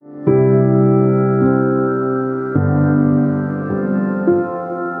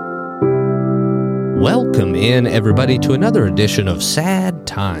Welcome in, everybody, to another edition of Sad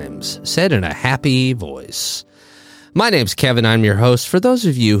Times, said in a happy voice. My name's Kevin. I'm your host. For those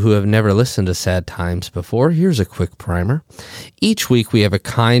of you who have never listened to Sad Times before, here's a quick primer. Each week, we have a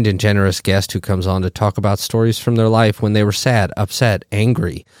kind and generous guest who comes on to talk about stories from their life when they were sad, upset,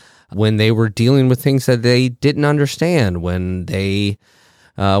 angry, when they were dealing with things that they didn't understand, when they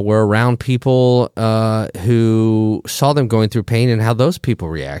were around people who saw them going through pain and how those people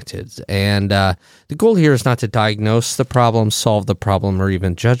reacted. And the goal here is not to diagnose the problem, solve the problem, or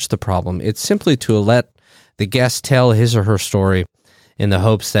even judge the problem. It's simply to let the guest tell his or her story in the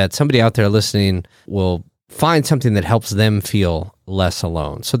hopes that somebody out there listening will find something that helps them feel less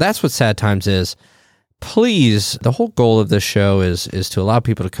alone. So that's what Sad Times is. Please, the whole goal of this show is to allow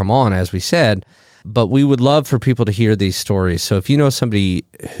people to come on, as we said, but we would love for people to hear these stories. So if you know somebody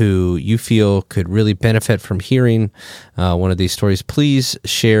who you feel could really benefit from hearing one of these stories, please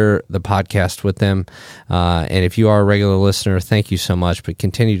share the podcast with them. And if you are a regular listener, thank you so much. But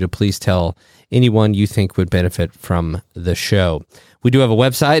continue to please tell anyone you think would benefit from the show. We do have a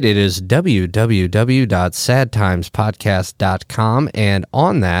website. It is www.sadtimespodcast.com. And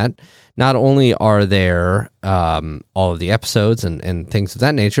on that, not only are there all of the episodes and things of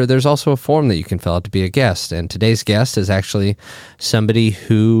that nature, there's also a form that you can fill out to be a guest. And today's guest is actually somebody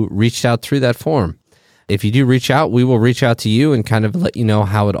who reached out through that form. If you do reach out, we will reach out to you and kind of let you know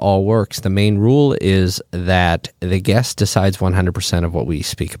how it all works. The main rule is that the guest decides 100% of what we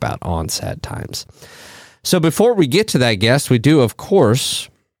speak about on Sad Times. So before we get to that guest, we do, of course,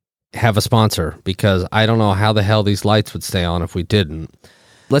 have a sponsor, because I don't know how the hell these lights would stay on if we didn't.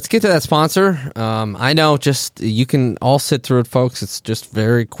 Let's get to that sponsor. I know, just you can all sit through it, folks. It's just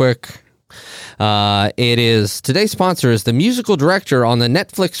very quick. Today's sponsor is the musical director on the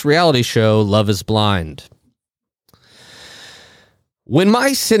Netflix reality show Love is Blind. When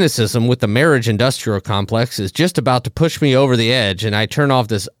my cynicism with the marriage industrial complex is just about to push me over the edge and I turn off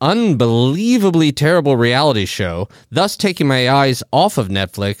this unbelievably terrible reality show, thus taking my eyes off of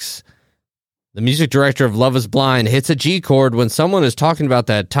Netflix, the music director of Love is Blind hits a G chord when someone is talking about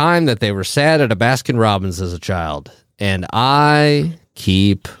that time that they were sad at a Baskin-Robbins as a child. And I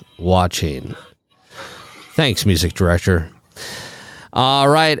keep watching. Thanks, music director. All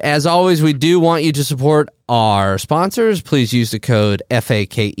right. As always, we do want you to support our sponsors. Please use the code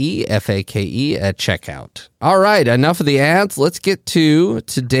FAKE at checkout. All right. Enough of the ads. Let's get to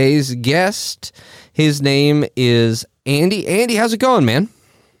today's guest. His name is Andy. Andy, how's it going, man?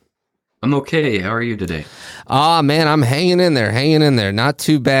 I'm okay. How are you today? Man, I'm hanging in there. Not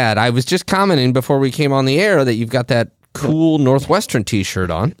too bad. I was just commenting before we came on the air that you've got that cool Northwestern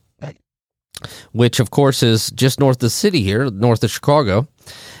t-shirt on, which of course is just north of the city here, north of Chicago.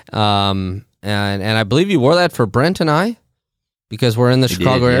 And I believe you wore that for Brent and I, because we're in the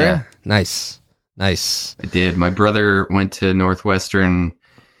Chicago area. Nice. I did. My brother went to Northwestern,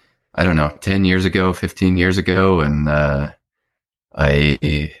 I don't know, 10 years ago, 15 years ago. And,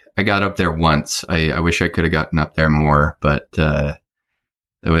 I got up there once. I wish I could have gotten up there more, but there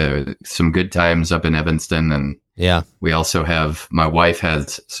were some good times up in Evanston, and we also have, my wife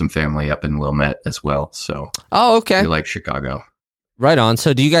has some family up in Wilmette as well. So okay, we like Chicago. Right on.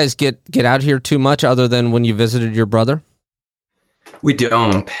 So do you guys get out here too much other than when you visited your brother? We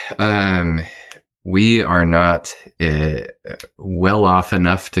don't. We are not well off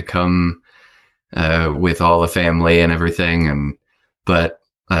enough to come with all the family and everything, but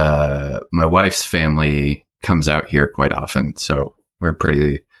my wife's family comes out here quite often, so we're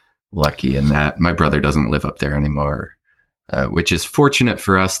pretty lucky in that. My brother doesn't live up there anymore, which is fortunate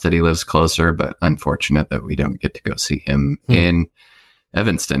for us that he lives closer, but unfortunate that we don't get to go see him in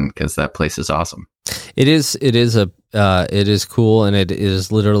Evanston, because that place is awesome. It is cool, and it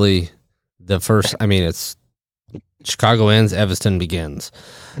is literally the first. I mean, it's Chicago ends, Evanston begins.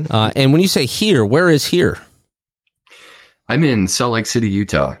 And when you say here, where is here? I'm in Salt Lake City,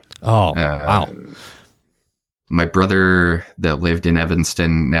 Utah. Oh, wow. My brother that lived in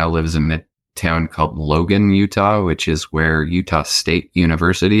Evanston now lives in a town called Logan, Utah, which is where Utah State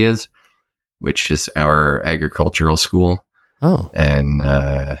University is, which is our agricultural school. Oh. And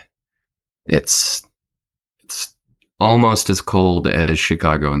it's almost as cold as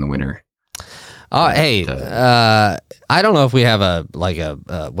Chicago in the winter. Hey, I don't know if we have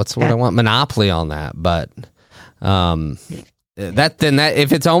what's the word I want? Monopoly on that, but that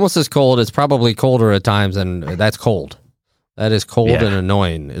if it's almost as cold, it's probably colder at times, and that's cold. That is cold and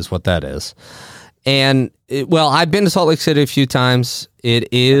annoying is what that is. And I've been to Salt Lake City a few times.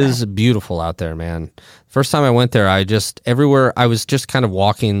 It is beautiful out there, man. First time I went there, everywhere I was just kind of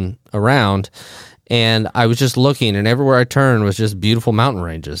walking around, And I was just looking, and everywhere I turned was just beautiful mountain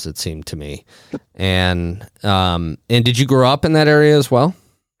ranges, it seemed to me. And did you grow up in that area as well?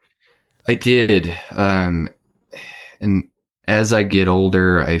 I did. And as I get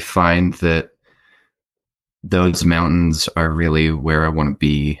older, I find that those mountains are really where I want to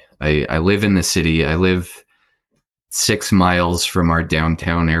be. I live in the city. I live 6 miles from our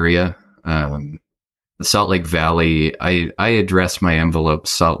downtown area. The Salt Lake Valley, I address my envelope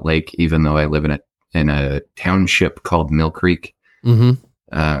Salt Lake, even though I live in a township called Mill Creek.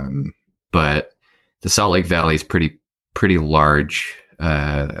 Mm-hmm. But the Salt Lake Valley is pretty large,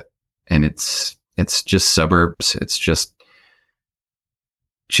 and it's just suburbs. It's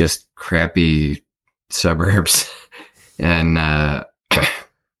just crappy suburbs. And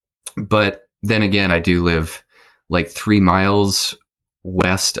but then again, I do live like 3 miles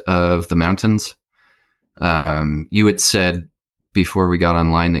west of the mountains. You had said before we got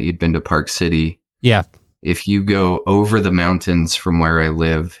online that you'd been to Park City. Yeah. If you go over the mountains from where I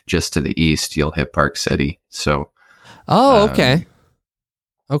live, just to the east, you'll hit Park City. So. Oh, okay.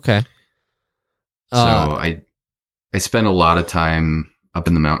 Okay. So I spent a lot of time up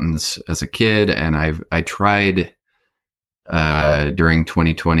in the mountains as a kid, and I tried during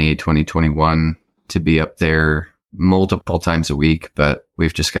 2020, 2021 to be up there multiple times a week, but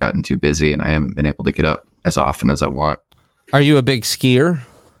we've just gotten too busy and I haven't been able to get up as often as I want. Are you a big skier?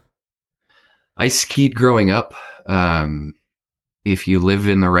 I skied growing up. If you live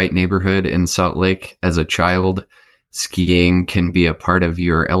in the right neighborhood in Salt Lake as a child, skiing can be a part of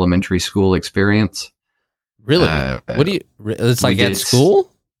your elementary school experience. Really? What do you? It's like at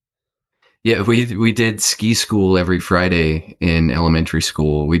school? Yeah, we did ski school every Friday in elementary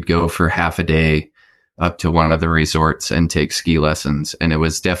school. We'd go for half a day up to one of the resorts and take ski lessons, and it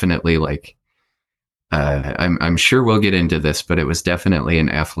was definitely like, I'm sure we'll get into this, but it was definitely an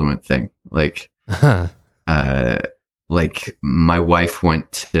affluent thing. Like, like my wife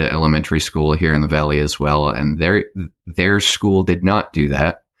went to elementary school here in the Valley as well, and their school did not do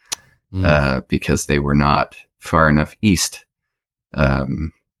that. Because they were not far enough east.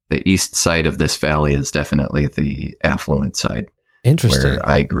 The east side of this valley is definitely the affluent side. Interesting. Where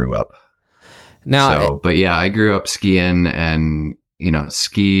I grew up. Now, but yeah, I grew up skiing, and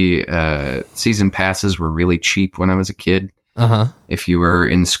ski season passes were really cheap when I was a kid. If you were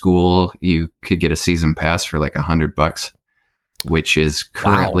in school, you could get a season pass for like $100, which is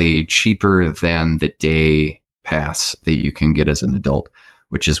currently cheaper than the day pass that you can get as an adult.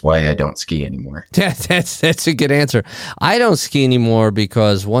 Which is why I don't ski anymore. That's a good answer. I don't ski anymore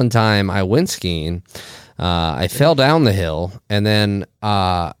because one time I went skiing, I fell down the hill, and then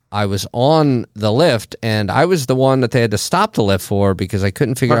I was on the lift, and I was the one that they had to stop the lift for because I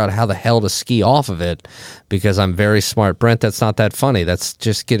couldn't figure out how the hell to ski off of it because I'm very smart. Brent, that's not that funny. That's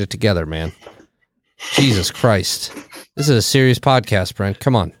just get it together, man. Jesus Christ. This is a serious podcast, Brent.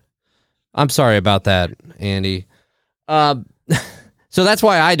 Come on. I'm sorry about that, Andy. So that's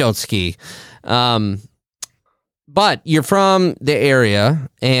why I don't ski. But you're from the area,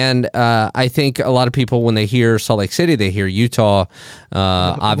 and I think a lot of people, when they hear Salt Lake City, they hear Utah.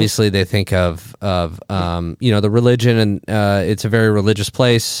 Obviously, they think of the religion, and it's a very religious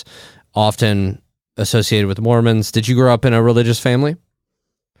place, often associated with Mormons. Did you grow up in a religious family?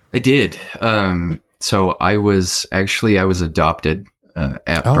 I did. So I was adopted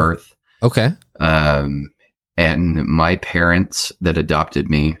at birth. Okay. And my parents that adopted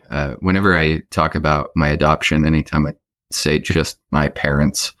me, whenever I talk about my adoption, anytime I say just my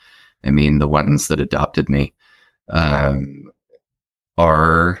parents, I mean the ones that adopted me,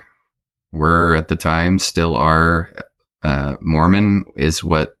 were at the time, still are, Mormon is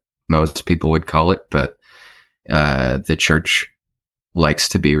what most people would call it, but the church likes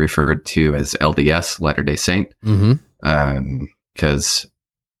to be referred to as LDS, Latter-day Saint, because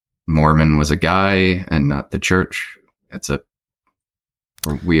Mormon was a guy and not the church. It's a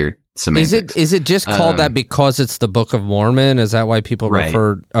weird semantics. Is it just called that because it's the Book of Mormon? Is that why people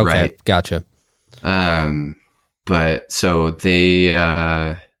refer? Okay, right. Gotcha. But so they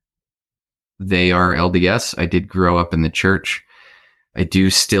are LDS. I did grow up in the church. I do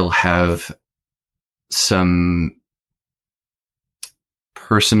still have some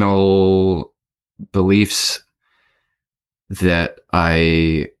personal beliefs that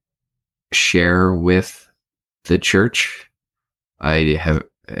I share with the church. I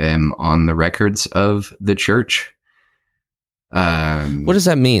am on the records of the church. What does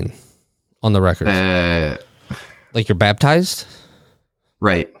that mean? On the records? Like you're baptized?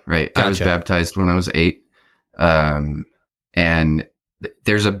 Right. Gotcha. I was baptized when I was 8. And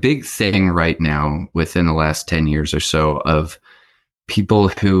there's a big thing right now within the last 10 years or so of people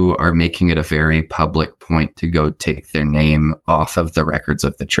who are making it a very public point to go take their name off of the records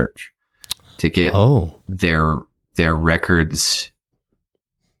of the church, to get their records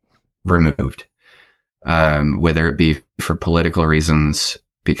removed, whether it be for political reasons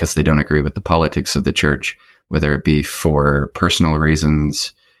because they don't agree with the politics of the church, whether it be for personal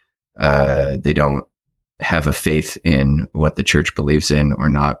reasons, they don't have a faith in what the church believes in or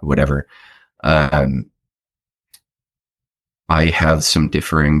not, whatever. I have some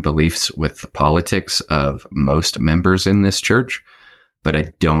differing beliefs with the politics of most members in this church, but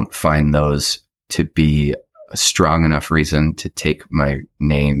I don't find those to be a strong enough reason to take my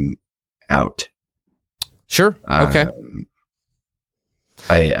name out. Sure. Okay.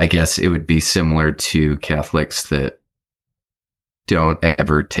 I guess it would be similar to Catholics that don't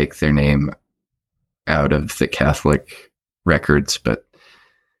ever take their name out of the Catholic records, but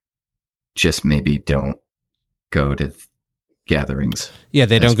just maybe don't go to gatherings. Yeah,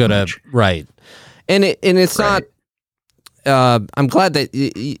 they don't go to, right. And it's right. Not, I'm glad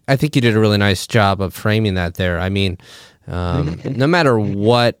that, I think you did a really nice job of framing that there. I mean, no matter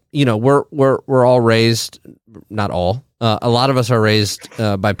what, we're all raised, not all, a lot of us are raised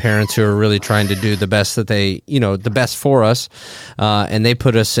by parents who are really trying to do the best that they, the best for us, and they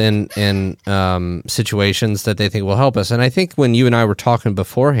put us in situations that they think will help us. And I think when you and I were talking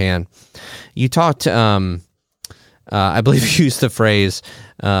beforehand, you talked, I believe you used the phrase,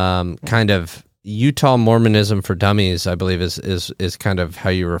 kind of Utah Mormonism for Dummies, I believe is kind of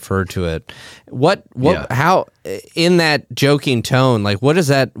how you refer to it. How, in that joking tone, like what does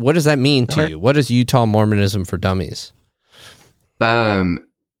that mean to you? What is Utah Mormonism for Dummies?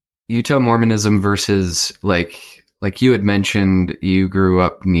 Utah Mormonism versus like you had mentioned, you grew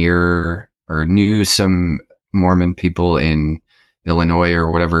up near or knew some Mormon people in Illinois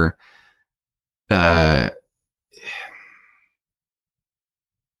or whatever.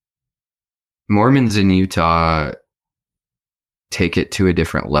 Mormons in Utah take it to a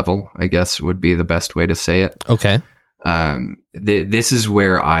different level, I guess would be the best way to say it. Okay. This is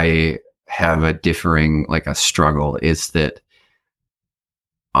where I have a struggle, is that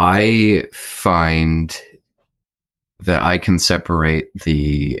I find that I can separate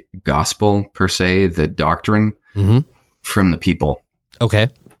the gospel per se, the doctrine, from the people. Okay.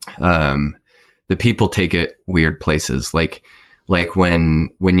 The people take it weird places. Like when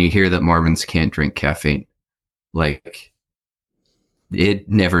you hear that Mormons can't drink caffeine, like it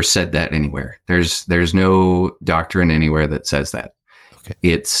never said that anywhere. There's no doctrine anywhere that says that. Okay.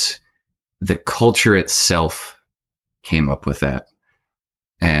 It's the culture itself came up with that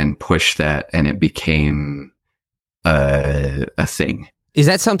and pushed that, and it became a thing. Is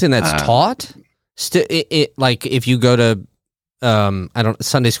that something that's taught? Like if you go to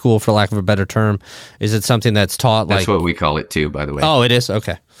Sunday school, for lack of a better term, is it something that's taught? That's what we call it too, by the way. Oh, it is?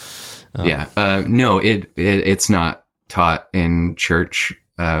 Okay. Yeah. No, it's not taught in church,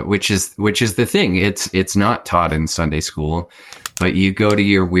 which is the thing. It's not taught in Sunday school, but you go to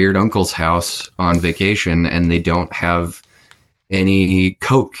your weird uncle's house on vacation and they don't have any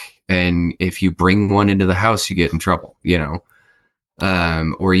Coke. And if you bring one into the house, you get in trouble,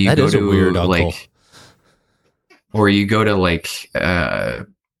 or you go to weird uncle. Or you go to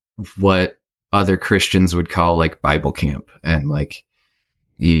what other Christians would call like Bible camp, and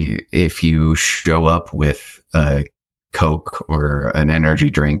if you show up with a Coke or an energy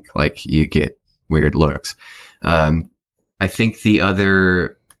drink, like you get weird looks. I think the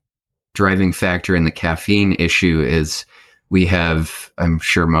other driving factor in the caffeine issue is we have, I'm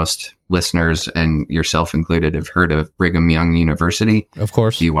sure most listeners and yourself included have heard of Brigham Young University, of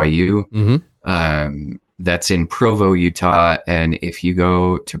course, BYU. Mm-hmm. That's in Provo, Utah. And if you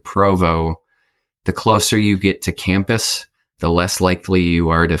go to Provo, the closer you get to campus, the less likely you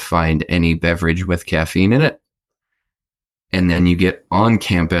are to find any beverage with caffeine in it. And then you get on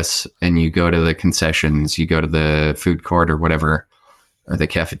campus and you go to the concessions, you go to the food court or whatever, or the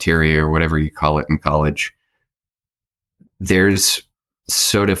cafeteria or whatever you call it in college. There's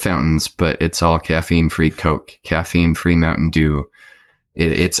soda fountains, but it's all caffeine-free Coke, caffeine-free Mountain Dew.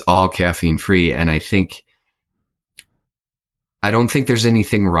 It's all caffeine-free. And I don't think there's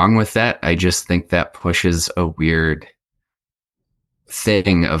anything wrong with that. I just think that pushes a weird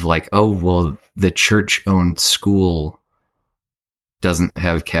thing of like, oh, well, the church-owned school doesn't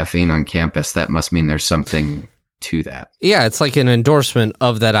have caffeine on campus. That must mean there's something to that. Yeah, it's like an endorsement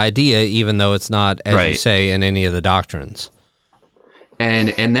of that idea, even though it's not, as you say, in any of the doctrines.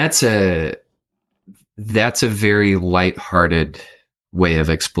 And that's a very lighthearted way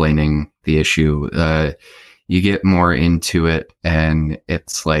of explaining the issue. You get more into it, and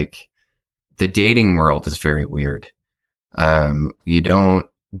it's like the dating world is very weird. You don't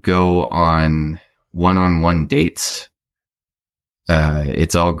go on one-on-one dates.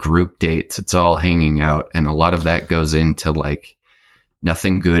 It's all group dates. It's all hanging out. And a lot of that goes into like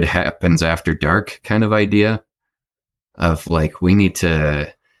nothing good happens after dark kind of idea of like, we need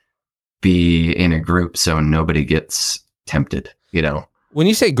to be in a group so nobody gets tempted, you know? When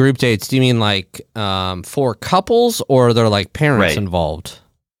you say group dates, do you mean like for couples, or are there like parents involved?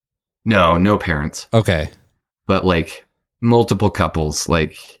 No parents. Okay. But like multiple couples,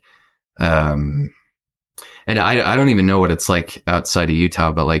 like, and I don't even know what it's like outside of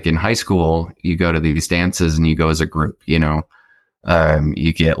Utah, but like in high school, you go to these dances and you go as a group, you know,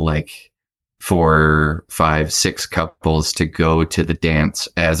 you get like 4, 5, 6 couples to go to the dance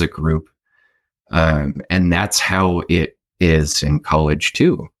as a group. And that's how it is in college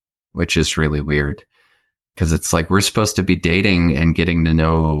too, which is really weird, because it's like we're supposed to be dating and getting to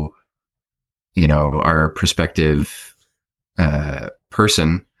know, you know, our prospective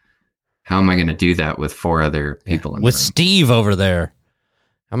person. How am I going to do that with 4 other people in with the room? Steve over there?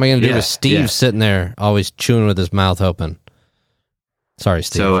 How am I going to do with Steve sitting there always chewing with his mouth open? Sorry,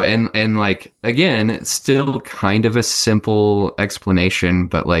 Steve. So, and like, again, it's still kind of a simple explanation,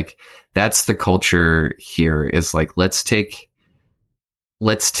 but like, that's the culture here, is like, let's take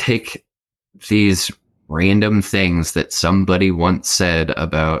these random things that somebody once said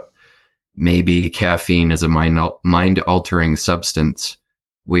about maybe caffeine is a mind altering substance.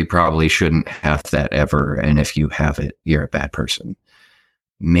 We probably shouldn't have that ever. And if you have it, you're a bad person.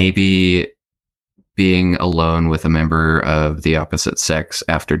 Maybe being alone with a member of the opposite sex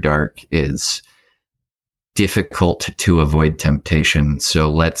after dark is difficult to avoid temptation, so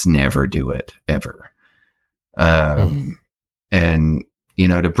let's never do it ever. And you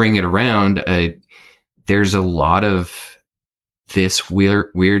know, to bring it around, there's a lot of this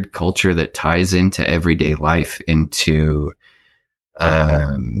weird culture that ties into everyday life, into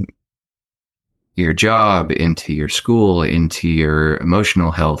your job, into your school, into your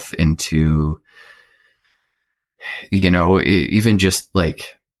emotional health, into, you know, even just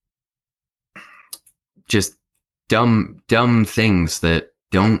like just dumb things that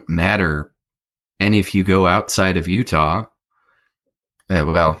don't matter. And if you go outside of Utah,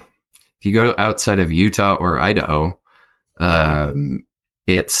 if you go outside of Utah or Idaho,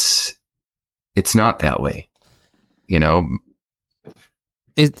 it's not that way, you know?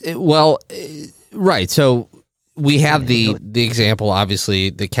 Right. So we have the example, obviously,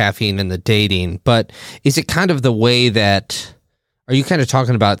 the caffeine and the dating, but is it kind of the way that, are you kind of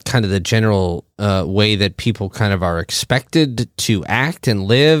talking about kind of the general way that people kind of are expected to act and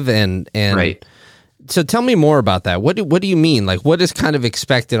live and right? So tell me more about that. What do you mean? Like, what is kind of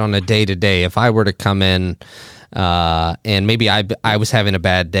expected on a day to day? If I were to come in and maybe I was having a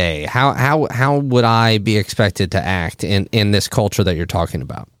bad day, how would I be expected to act in this culture that you're talking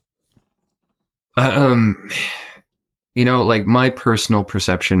about? You know, like my personal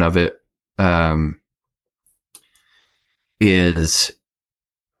perception of it is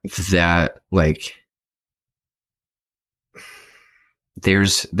that like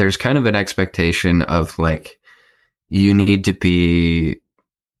there's kind of an expectation of like, you need to be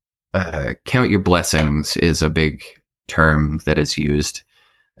count your blessings is a big term that is used,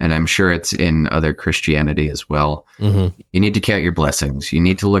 and I'm sure it's in other Christianity as well. Mm-hmm. You need to count your blessings. You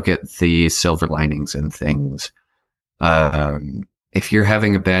need to look at the silver linings and things. If you're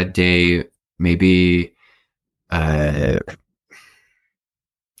having a bad day, maybe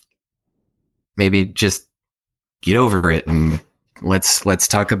just get over it and let's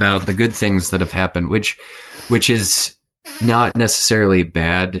talk about the good things that have happened, which is not necessarily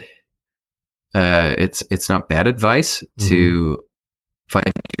bad. It's not bad advice to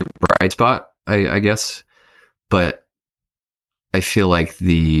find your bright spot, I guess, but I feel like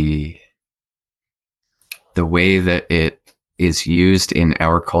the way that it is used in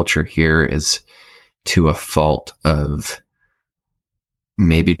our culture here is to a fault of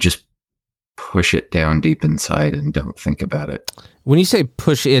maybe just push it down deep inside and don't think about it. When you say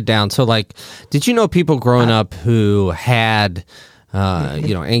push it down, so like, did you know people growing up who had,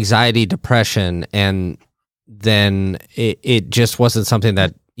 anxiety, depression, and then it just wasn't something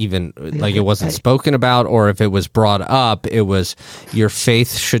that even, like, it wasn't spoken about, or if it was brought up, it was your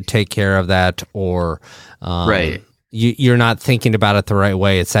faith should take care of that, or right. You're not thinking about it the right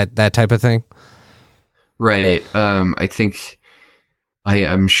way. It's that type of thing. Right. I think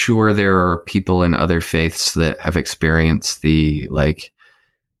I'm sure there are people in other faiths that have experienced the, like,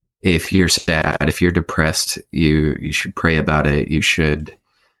 if you're sad, if you're depressed, you should pray about it. You should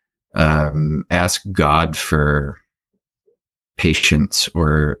ask God for patience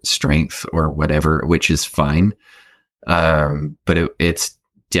or strength or whatever, which is fine. But it's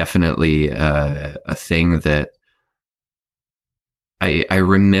definitely a thing that I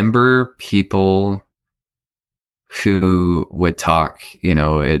remember people who would talk,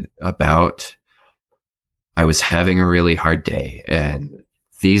 about I was having a really hard day and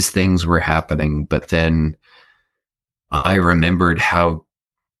these things were happening, but then I remembered how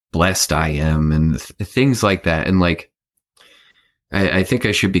blessed I am and things like that. And like, I think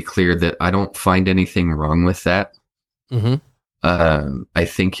I should be clear that I don't find anything wrong with that. Mm-hmm. I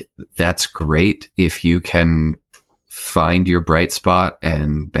think that's great if you can find your bright spot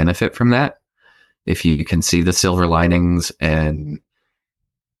and benefit from that. If you can see the silver linings and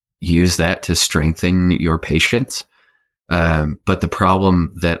use that to strengthen your patience. But the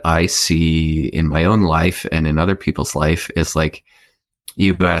problem that I see in my own life and in other people's life is like,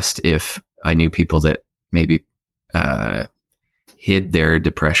 you asked if I knew people that maybe hid their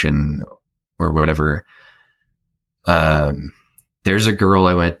depression or whatever. There's a girl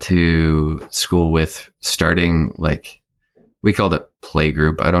I went to school with starting, like, we called it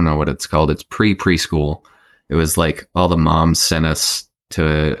playgroup. I don't know what it's called. It's preschool. It was like all the moms sent us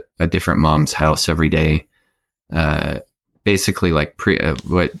to a different mom's house every day. Basically like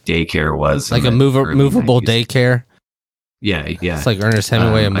what daycare was. Like a movable daycare. Yeah. It's like Ernest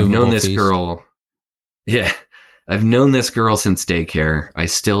Hemingway. I've known this girl. Yeah. I've known this girl since daycare. I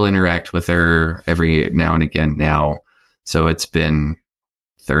still interact with her every now and again now. So it's been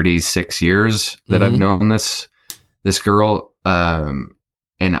 36 years that I've known this girl.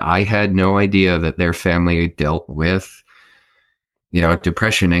 And I had no idea that their family dealt with,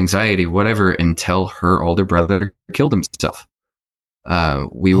 depression, anxiety, whatever, until her older brother killed himself.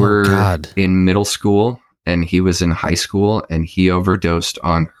 We were in middle school and he was in high school and he overdosed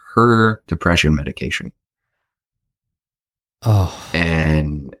on her depression medication. Oh,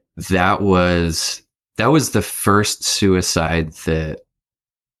 and that was the first suicide that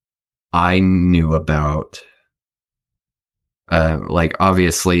I knew about. Like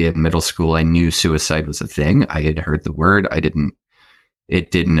obviously in middle school, I knew suicide was a thing. I had heard the word.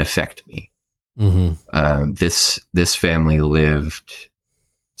 It didn't affect me. Mm-hmm. This family lived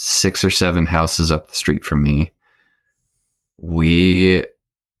 6 or 7 houses up the street from me.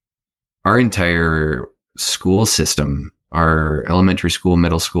 Our entire school system, our elementary school,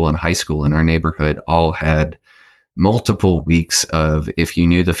 middle school, and high school in our neighborhood all had multiple weeks of, if you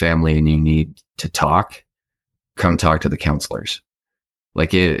knew the family and you need to talk, come talk to the counselors.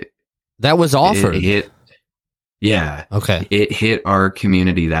 Like that was offered. Yeah. Okay. It hit our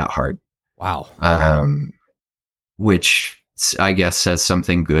community that hard. Wow. Which I guess says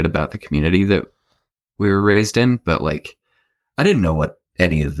something good about the community that we were raised in, but like, I didn't know what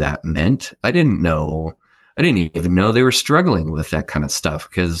any of that meant. I didn't even know they were struggling with that kind of stuff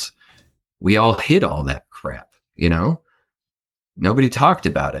because we all hid all that crap, Nobody talked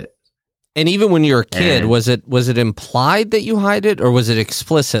about it. And even when you were a kid, was it implied that you hide it, or was it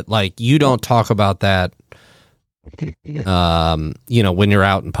explicit, like you don't talk about that, when you're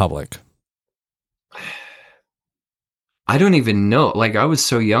out in public? I don't even know. Like I was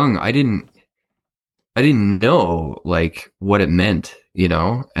so young, I didn't know like what it meant,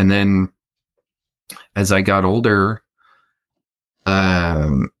 And then as I got older,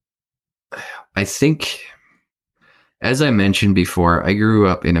 I think, as I mentioned before, I grew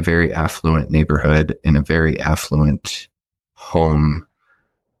up in a very affluent neighborhood, in a very affluent home.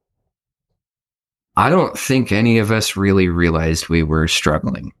 I don't think any of us really realized we were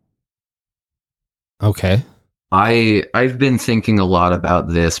struggling. Okay. I've been thinking a lot about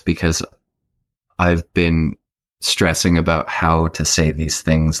this because I've been stressing about how to say these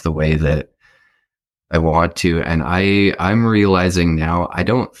things the way that I want to. And I'm realizing now, I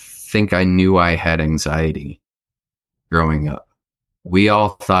don't think I knew I had anxiety growing up. We all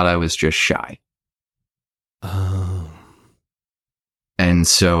thought I was just shy. Oh. And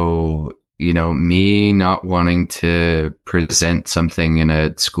so, me not wanting to present something in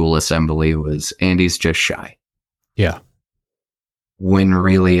a school assembly was, Andy's just shy. Yeah. When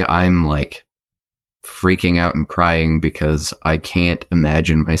really I'm like freaking out and crying because I can't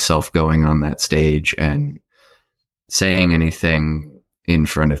imagine myself going on that stage and saying anything in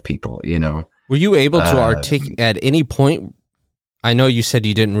front of people, Were you able to articulate at any point? I know you said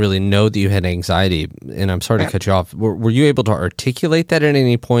you didn't really know that you had anxiety, and I'm sorry to cut you off. Were you able to articulate that at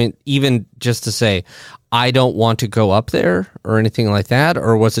any point, even just to say, I don't want to go up there or anything like that?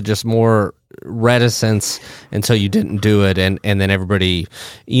 Or was it just more reticence until you didn't do it and then everybody,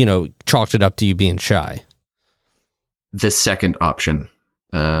 chalked it up to you being shy? The second option.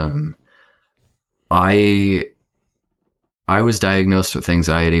 I was diagnosed with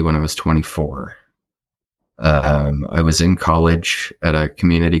anxiety when I was 24. I was in college at a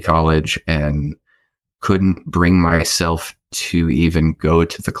community college and couldn't bring myself to even go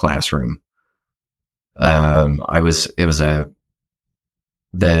to the classroom. I'm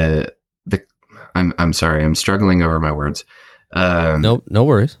sorry, I'm struggling over my words. No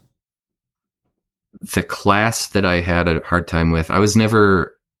worries. The class that I had a hard time with, I was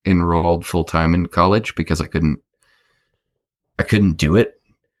never enrolled full time in college because I couldn't do it.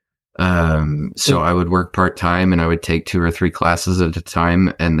 So I would work part time and I would take 2 or 3 classes at a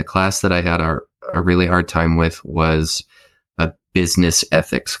time. And the class that I had a really hard time with was a business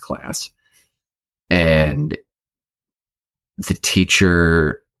ethics class. And the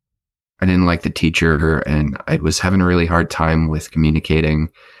teacher, I didn't like the teacher, and I was having a really hard time with communicating.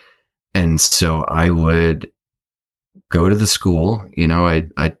 And so I would go to the school, you know, I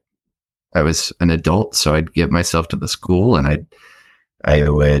was an adult, so I'd get myself to the school and I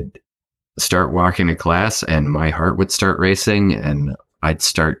would start walking to class and my heart would start racing and I'd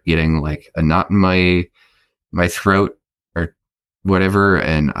start getting like a knot in my throat or whatever.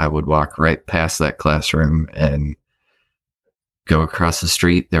 And I would walk right past that classroom and go across the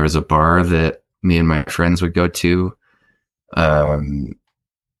street. There was a bar that me and my friends would go to.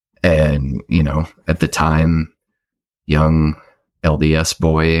 And, you know, at the time, young LDS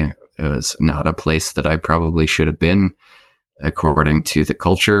boy, it was not a place that I probably should have been according to the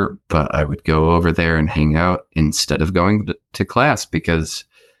culture, but I would go over there and hang out instead of going to class because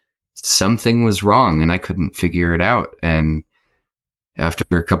something was wrong and I couldn't figure it out. And after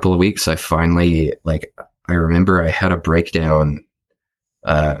a couple of weeks, I finally, like, I remember I had a breakdown.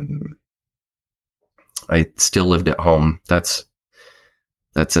 I still lived at home. That's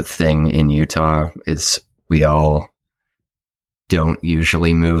a thing in Utah, is we all don't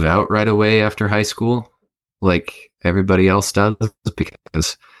usually move out right away after high school like everybody else does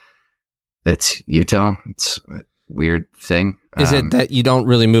because it's Utah. It's a weird thing. Is it that you don't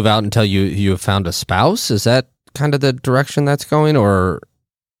really move out until you have found a spouse? Is that kind of the direction that's going, or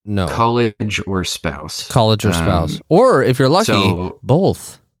no? College or spouse. College or spouse. Or if you're lucky,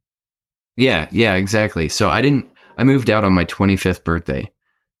 both. Yeah, exactly. So I moved out on my 25th birthday.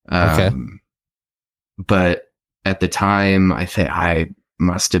 Okay. But at the time, I think I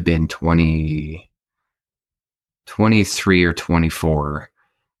must have been 23 or 24.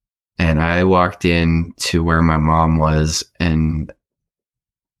 And I walked in to where my mom was and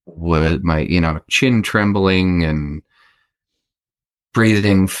with my, chin trembling and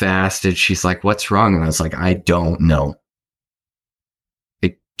breathing fast. And she's like, "What's wrong?" And I was like, "I don't know.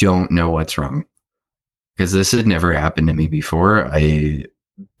 I don't know what's wrong." Because this had never happened to me before.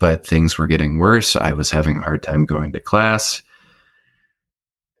 But things were getting worse. I was having a hard time going to class.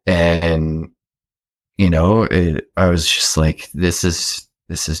 And, I was just like, this is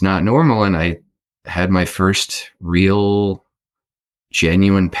not normal. And I had my first real,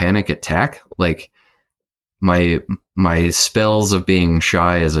 genuine panic attack. Like my spells of being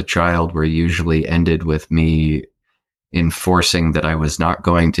shy as a child were usually ended with me enforcing that I was not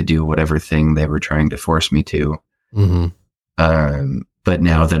going to do whatever thing they were trying to force me to. Mm-hmm. But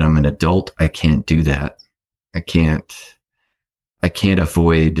now that I'm an adult, I can't do that. I can't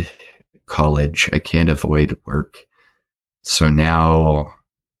avoid college. I can't avoid work. So now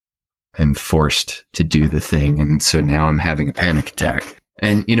I'm forced to do the thing. And so now I'm having a panic attack.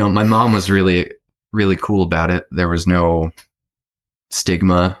 And, my mom was really, really cool about it. There was no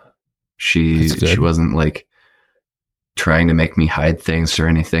stigma. She wasn't like trying to make me hide things or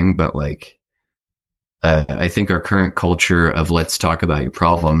anything, but like, I think our current culture of let's talk about your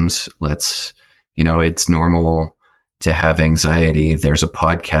problems. It's normal to have anxiety. There's a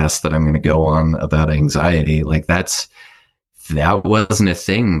podcast that I'm going to go on about anxiety. Like that wasn't a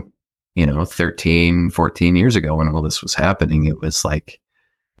thing, 13, 14 years ago when all this was happening. It was like,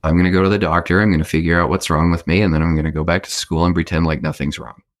 I'm going to go to the doctor. I'm going to figure out what's wrong with me. And then I'm going to go back to school and pretend like nothing's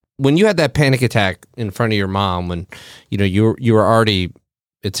wrong. When you had that panic attack in front of your mom, when, you were already,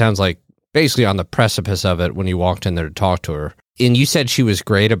 it sounds like, basically on the precipice of it when you walked in there to talk to her. And you said she was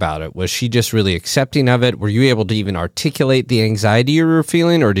great about it. Was she just really accepting of it? Were you able to even articulate the anxiety you were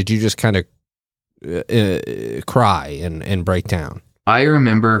feeling, or did you just kind of cry and break down? I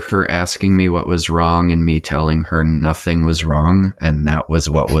remember her asking me what was wrong and me telling her nothing was wrong, and that was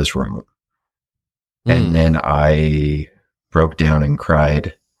what was wrong. And then I broke down and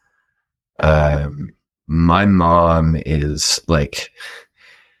cried. My mom is like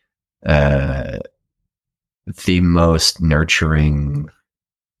the most nurturing,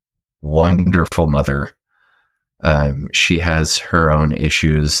 wonderful mother. She has her own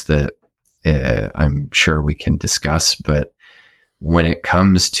issues that I'm sure we can discuss, but when it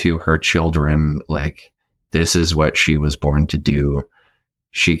comes to her children, like this is what she was born to do.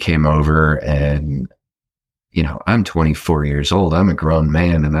 She came over and, you know, I'm 24 years old. I'm a grown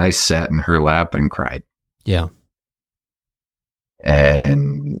man, and I sat in her lap and cried. Yeah.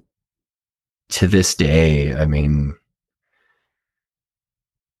 And to this day, I mean,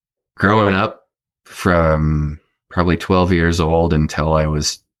 growing up from probably 12 years old until I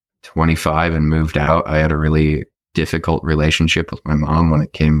was 25 and moved out, I had a really difficult relationship with my mom when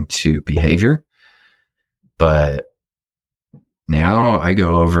it came to behavior. But now I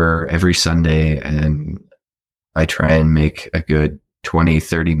go over every Sunday and I try and make a good 20,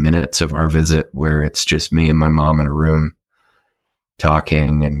 30 minutes of our visit where it's just me and my mom in a room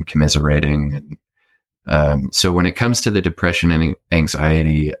talking and commiserating. And so when it comes to the depression and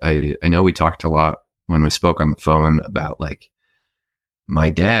anxiety, I know we talked a lot when we spoke on the phone about like my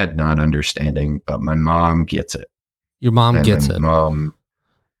dad not understanding, but my mom gets it. Your mom And gets my it. Mom,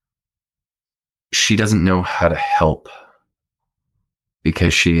 she doesn't know how to help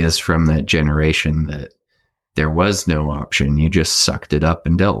because she is from that generation that there was no option. You just sucked it up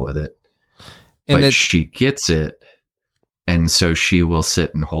and dealt with it. And but she gets it. And so she will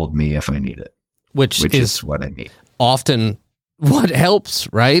sit and hold me if I need it, which is what I need. Often what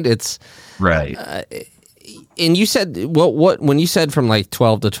helps, right? It's right. And you said what when you said from like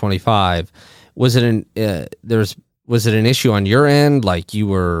 12 to 25, was it an issue on your end, like you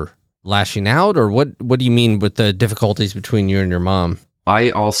were lashing out, or what do you mean with the difficulties between you and your mom? I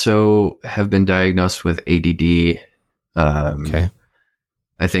also have been diagnosed with ADD. Okay.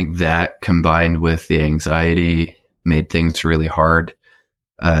 I think that combined with the anxiety made things really hard.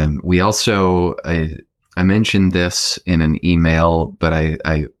 We also, I mentioned this in an email, but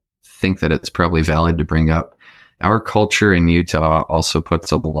I think that it's probably valid to bring up. Our culture in Utah also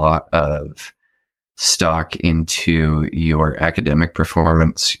puts a lot of stock into your academic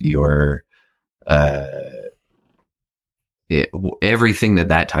performance, your everything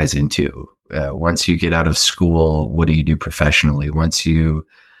that ties into. Once you get out of school, what do you do professionally? Once you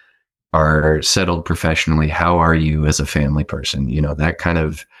are settled professionally, how are you as a family person? You know, that kind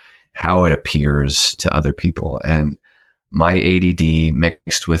of how it appears to other people. And my ADD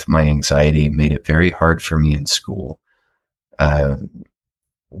mixed with my anxiety made it very hard for me in school.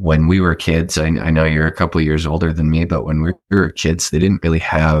 When we were kids, I know you're a couple of years older than me, but when we were kids, they didn't really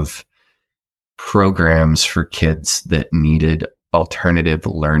have programs for kids that needed alternative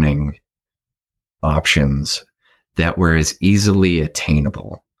learning options that were as easily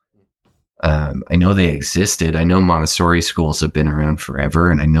attainable. I know they existed. I know Montessori schools have been around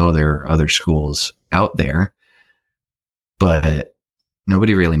forever, and I know there are other schools out there, but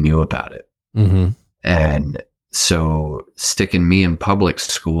nobody really knew about it. Mm-hmm. And so sticking me in public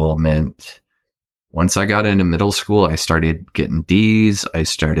school meant once I got into middle school, I started getting D's. I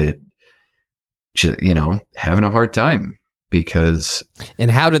started, having a hard time because.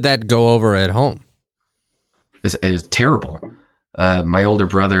 And how did that go over at home? It was terrible. My older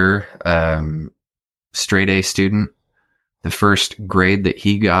brother, straight A student, the first grade that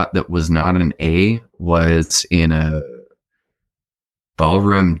he got that was not an A was in a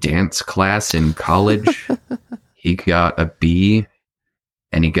ballroom dance class in college. He got a B,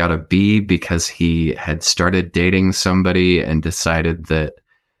 and he got a B because he had started dating somebody and decided that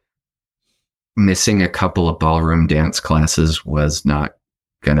missing a couple of ballroom dance classes was not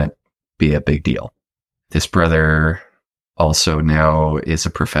going to be a big deal. This brother also now is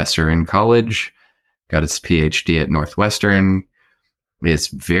a professor in college, got his PhD at Northwestern, is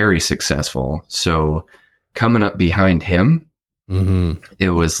very successful. So coming up behind him, mm-hmm.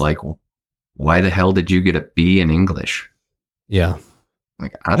 It was like, why the hell did you get a B in English? Yeah.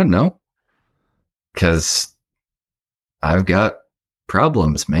 Like, I don't know. Because I've got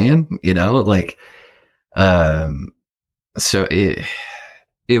problems, man. So it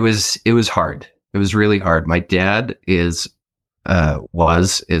was hard. It was really hard. My dad is now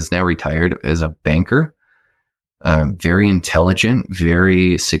retired as a banker, very intelligent,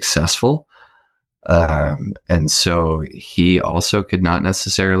 very successful. And so he also could not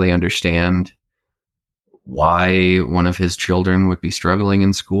necessarily understand why one of his children would be struggling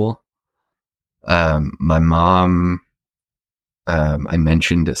in school. My mom, I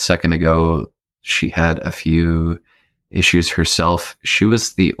mentioned a second ago, she had a few issues herself. She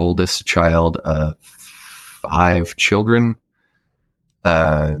was the oldest child of 5 children.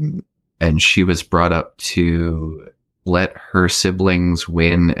 And she was brought up to let her siblings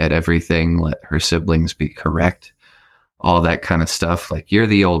win at everything, let her siblings be correct, all that kind of stuff. Like, you're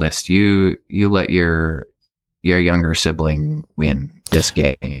the oldest, you let your younger sibling win this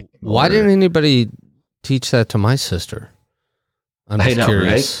game. Why didn't anybody teach that to my sister? I'm just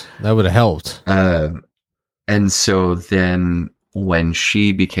curious. Right? That would have helped. And so then when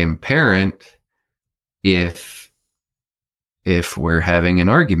she became parent, if we're having an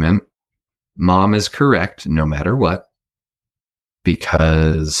argument, mom is correct no matter what,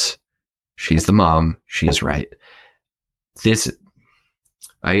 because she's the mom, she's right. This,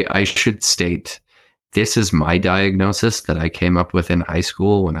 I should state, this is my diagnosis that I came up with in high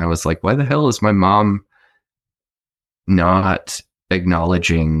school when I was like, why the hell is my mom not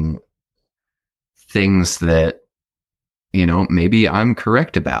acknowledging things that, maybe I'm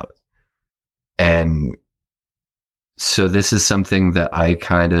correct about? And so this is something that I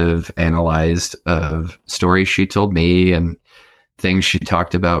kind of analyzed of stories she told me and things she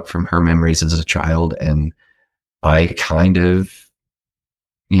talked about from her memories as a child. And I kind of,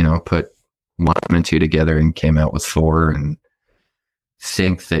 put 1 and 2 together and came out with 4, and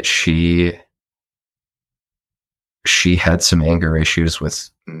think that she had some anger issues with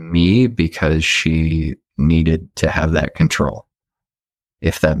me because she needed to have that control,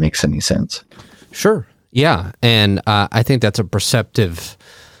 if that makes any sense. Sure. Yeah. And I think that's a perceptive,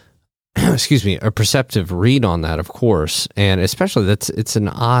 a perceptive read on that, of course. And especially it's an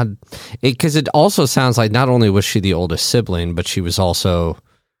odd, because it also sounds like not only was she the oldest sibling, but she was also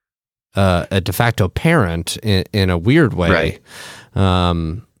a de facto parent in a weird way.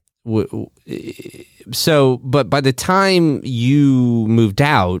 Right. So, but by the time you moved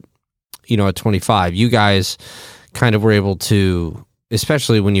out, at 25, you guys kind of were able to,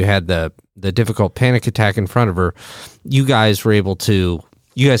 especially when you had the difficult panic attack in front of her, you guys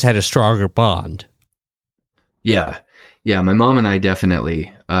had a stronger bond. Yeah. Yeah. My mom and I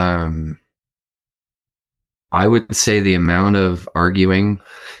definitely, I would say the amount of arguing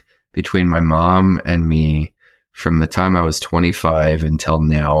between my mom and me from the time I was 25 until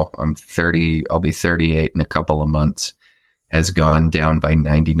now, I'm 30, I'll be 38 in a couple of months, has gone down by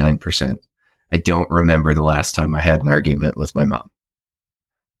 99%. I don't remember the last time I had an argument with my mom.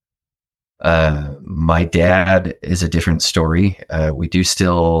 My dad is a different story. We do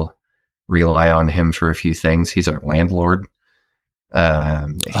still rely on him for a few things. He's our landlord.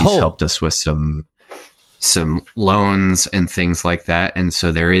 He's helped us with some loans and things like that. And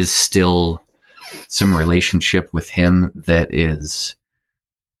so there is still some relationship with him that is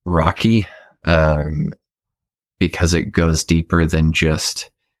rocky, because it goes deeper than just,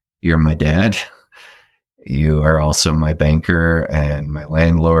 you're my dad. You are also my banker and my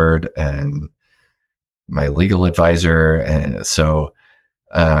landlord and my legal advisor. And so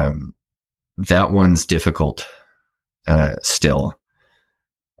that one's difficult still.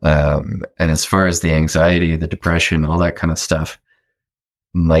 And as far as the anxiety, the depression, all that kind of stuff,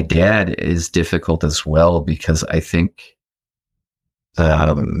 my dad is difficult as well, because I think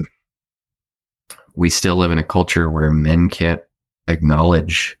we still live in a culture where men can't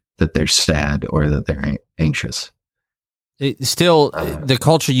acknowledge that they're sad or that they're anxious. It's still, the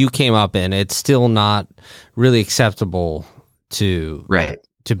culture you came up in, it's still not really acceptable to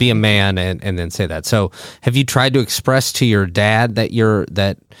be a man and then say that. So have you tried to express to your dad that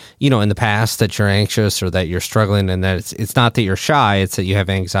in the past that you're anxious or that you're struggling, and that it's not that you're shy, it's that you have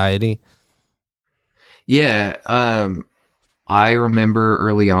anxiety? Yeah. I remember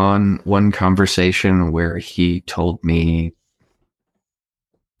early on one conversation where he told me,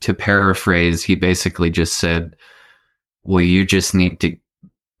 to paraphrase, he basically just said, well, you just need to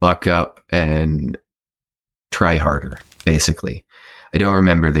buck up and try harder, basically. I don't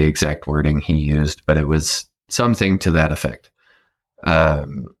remember the exact wording he used, but it was something to that effect.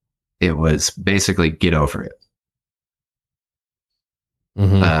 It was basically, get over it.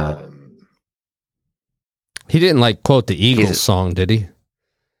 Mm-hmm. He didn't quote the Eagles song, did he?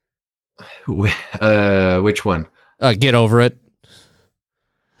 Which one? Get Over It.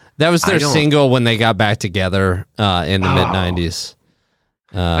 That was their single when they got back together in the mid-90s.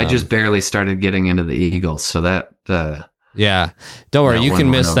 I just barely started getting into the Eagles, so that... yeah, don't worry, you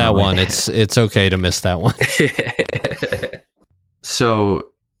can miss that one. It's okay to miss that one. So,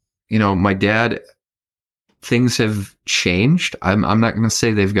 my dad, things have changed. I'm not going to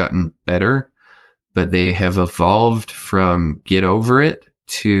say they've gotten better, but they have evolved from get over it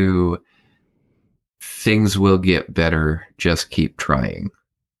to things will get better, just keep trying.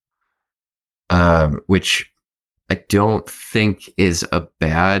 Which I don't think is a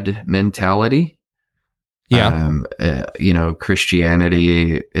bad mentality. Yeah.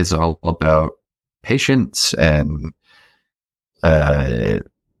 Christianity is all about patience and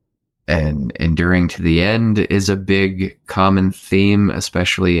enduring to the end is a big common theme,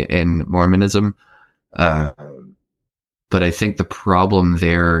 especially in Mormonism. But I think the problem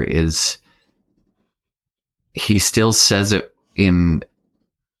there is he still says it in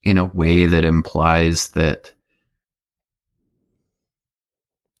in a way that implies that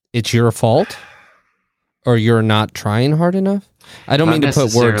it's your fault or you're not trying hard enough. I don't mean to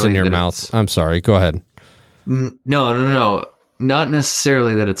put words in your mouth. I'm sorry. Go ahead. No. Not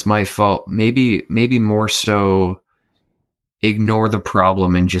necessarily that it's my fault. Maybe more so ignore the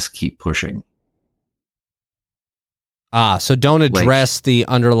problem and just keep pushing. So don't address the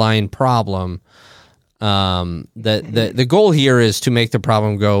underlying problem. The goal here is to make the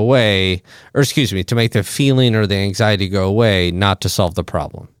problem go away, or excuse me, to make the feeling or the anxiety go away, not to solve the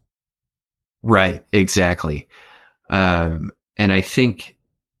problem. Right, exactly. And I think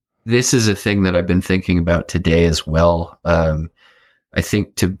this is a thing that I've been thinking about today as well. I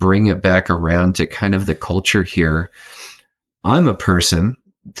think to bring it back around to kind of the culture here, I'm a person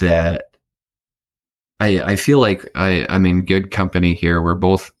that I feel like I'm in good company here. We're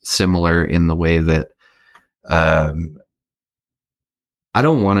both similar in the way that I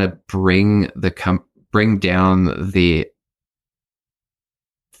don't want to bring down the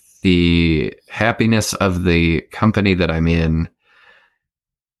happiness of the company that I'm in,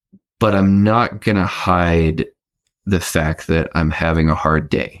 but I'm not going to hide the fact that I'm having a hard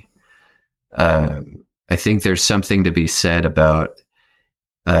day. I think there's something to be said about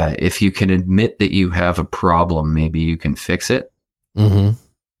if you can admit that you have a problem, maybe you can fix it. Mm-hmm.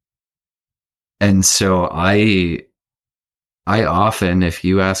 And so I often, if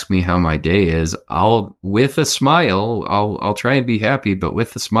you ask me how my day is, I'll try and be happy, but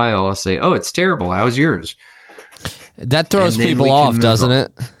with a smile, I'll say, "Oh, it's terrible. How's yours?" That throws people off, doesn't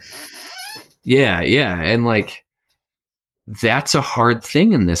it? Yeah. And like, that's a hard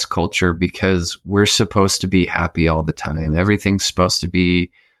thing in this culture because we're supposed to be happy all the time. Everything's supposed to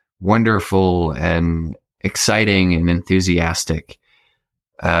be wonderful and exciting and enthusiastic.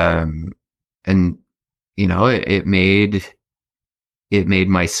 And you know, it made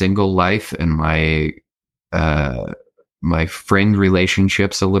my single life and my friend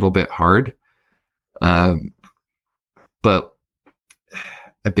relationships a little bit hard. But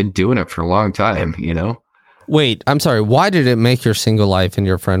I've been doing it for a long time, you know? Wait, I'm sorry. Why did it make your single life and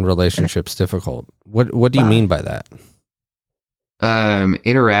your friend relationships difficult? What do you mean by that?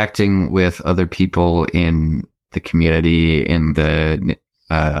 Interacting with other people in the community, in the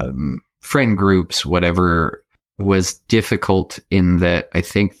friend groups, whatever, was difficult in that I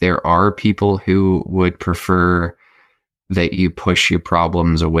think there are people who would prefer that you push your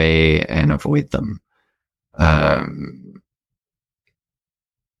problems away and avoid them.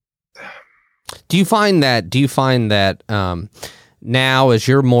 Do you find that now, as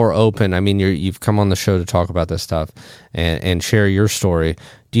you're more open, I mean, you've come on the show to talk about this stuff and share your story.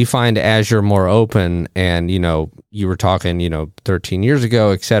 Do you find as you're more open and, you know, you were talking, 13 years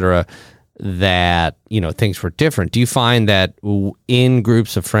ago, et cetera, that, things were different? Do you find that in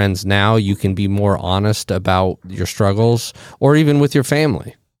groups of friends now, you can be more honest about your struggles or even with your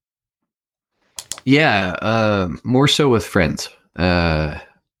family? Yeah, more so with friends.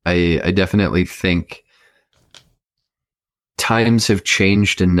 I definitely think times have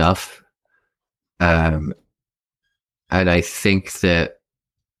changed enough. And I think that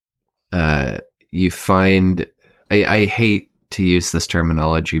you find, I hate to use this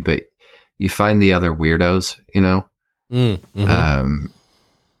terminology, but you find the other weirdos, you know? Mm-hmm.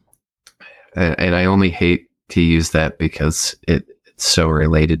 And I only hate to use that because it's so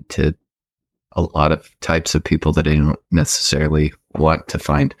related to a lot of types of people that I don't necessarily want to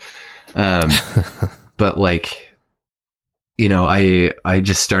find. But like, I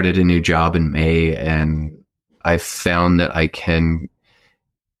just started a new job in May, and I found that I can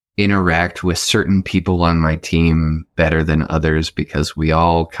interact with certain people on my team better than others because we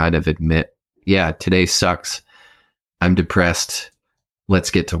all kind of admit, yeah, today sucks. I'm depressed.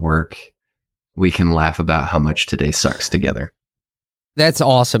 Let's get to work. We can laugh about how much today sucks together. That's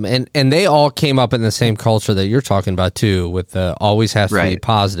awesome. And they all came up in the same culture that you're talking about too, with the always has to be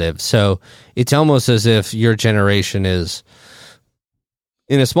positive. So it's almost as if your generation is,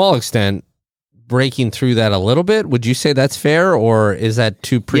 in a small extent, breaking through that a little bit. Would you say that's fair, or is that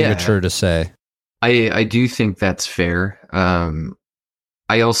too premature to say? I do think that's fair.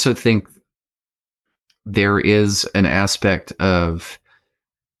 I also think there is an aspect of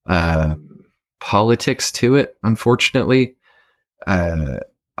politics to it, unfortunately. I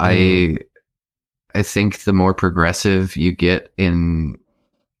think the more progressive you get in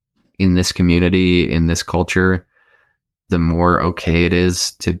this community, in this culture, the more okay it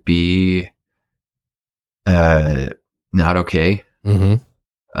is to be not okay. Mm-hmm.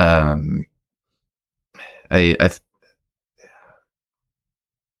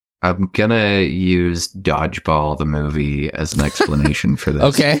 I'm gonna use Dodgeball, the movie, as an explanation for this.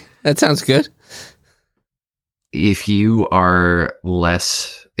 Okay, that sounds good. If you are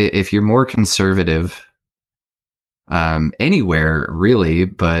if you're more conservative, anywhere really,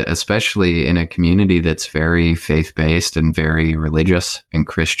 but especially in a community that's very faith-based and very religious and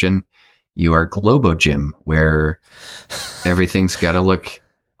Christian, you are Globo Gym, where everything's got to look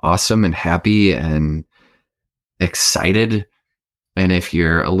awesome and happy and excited. And if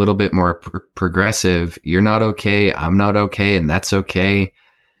you're a little bit more progressive, you're not okay, I'm not okay, and that's okay.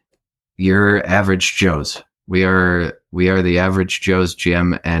 You're average Joes. We are the average Joe's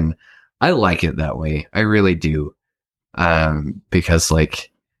gym, and I like it that way. I really do. Because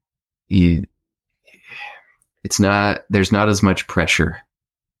like there's not as much pressure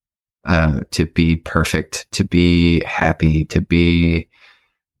to be perfect, to be happy, to be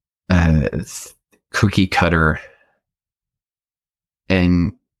cookie cutter,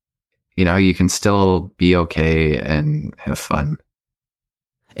 and you can still be okay and have fun.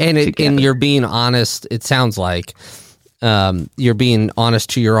 And you're being honest. It sounds like you're being honest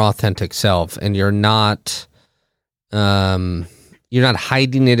to your authentic self, and you're not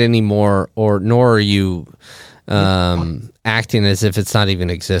hiding it anymore, nor are you acting as if it's not even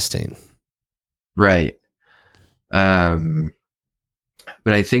existing. Right. But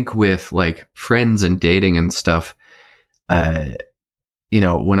I think with like friends and dating and stuff, when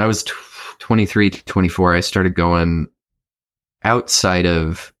I was 23 to 24, I started going outside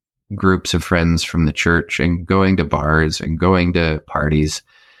of groups of friends from the church and going to bars and going to parties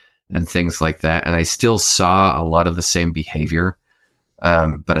and things like that. And I still saw a lot of the same behavior.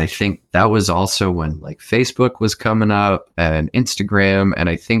 But I think that was also when like Facebook was coming up and Instagram. And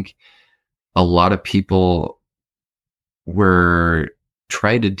I think a lot of people were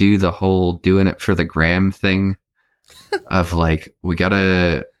trying to do the whole doing it for the gram thing of like, we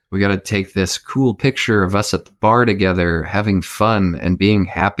gotta take this cool picture of us at the bar together, having fun and being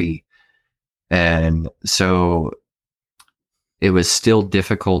happy. And so it was still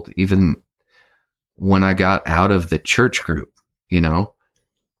difficult even when I got out of the church group, and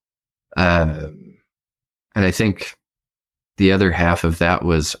I think the other half of that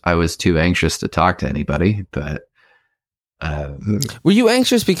was I was too anxious to talk to anybody. But were you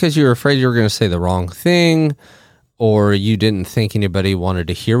anxious because you were afraid you were going to say the wrong thing, or you didn't think anybody wanted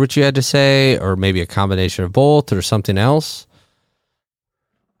to hear what you had to say, or maybe a combination of both, or something else?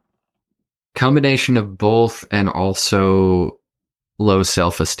 Combination of both, and also low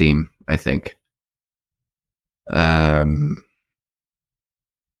self-esteem, I think. I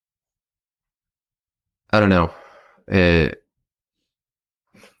don't know.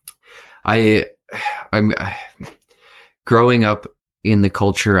 I'm growing up in the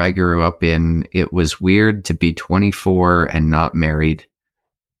culture I grew up in. It was weird to be 24 and not married.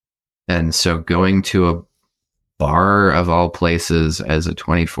 And so going to a bar of all places as a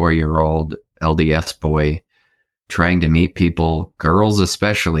 24-year-old LDS boy, trying to meet people, girls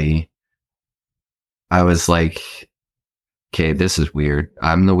especially, I was like, okay, this is weird.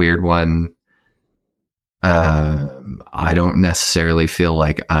 I'm the weird one. I don't necessarily feel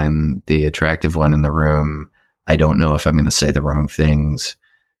like I'm the attractive one in the room. I don't know if I'm going to say the wrong things.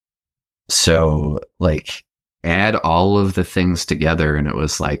 So like add all of the things together, and it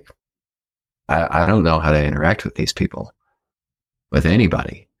was like, I don't know how to interact with these people, with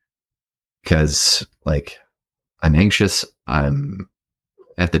anybody, because like I'm anxious.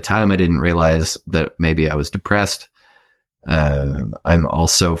 At the time I didn't realize that maybe I was depressed. I'm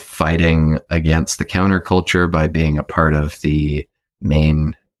also fighting against the counterculture by being a part of the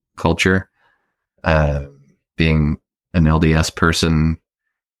main culture, being an LDS person,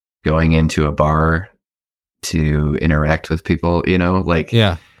 going into a bar to interact with people,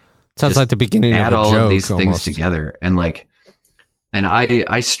 yeah, sounds like the beginning add of a all joke of these almost. things together. And like, and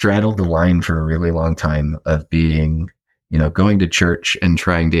I straddled the line for a really long time of being, going to church and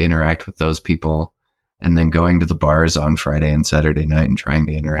trying to interact with those people, and then going to the bars on Friday and Saturday night and trying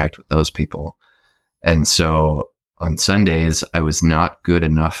to interact with those people. And so on Sundays, I was not good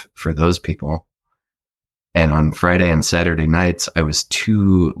enough for those people. And on Friday and Saturday nights, I was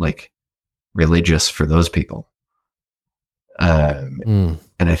too like religious for those people. And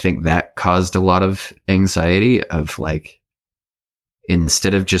I think that caused a lot of anxiety of like,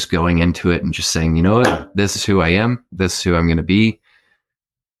 instead of just going into it and just saying, you know what, this is who I am, this is who I'm going to be,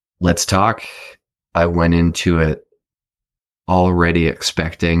 let's talk. I went into it already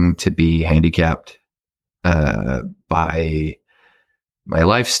expecting to be handicapped by my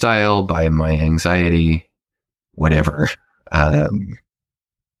lifestyle, by my anxiety, whatever.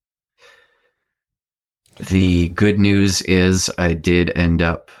 The good news is I did end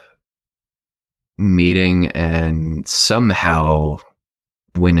up meeting and somehow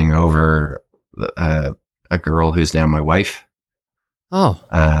winning over a girl who's now my wife. Oh,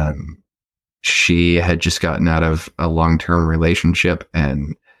 she had just gotten out of a long-term relationship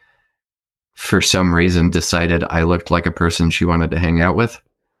and for some reason decided I looked like a person she wanted to hang out with,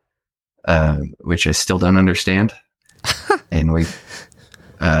 which I still don't understand. And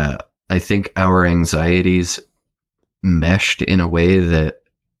I think our anxieties meshed in a way that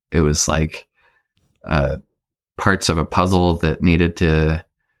it was like parts of a puzzle that needed to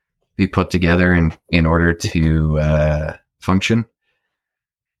be put together in order to function.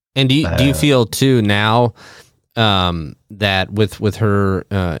 and do you feel too now that with her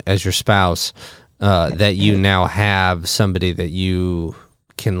as your spouse that you now have somebody that you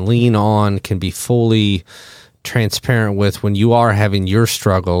can lean on, can be fully transparent with when you are having your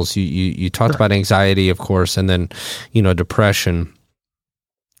struggles? You talked about anxiety, of course, and then depression.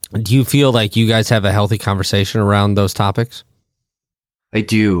 Do you feel like you guys have a healthy conversation around those topics? I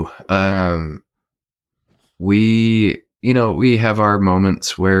do. We have our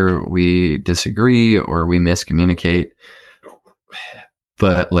moments where we disagree or we miscommunicate,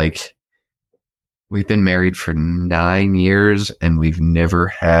 but like we've been married for 9 years and we've never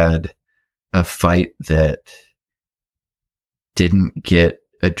had a fight that didn't get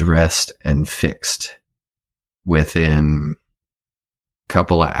addressed and fixed within a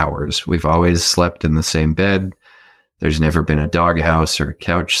couple of hours. We've always slept in the same bed. There's never been a doghouse or a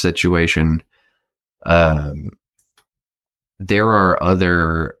couch situation. There are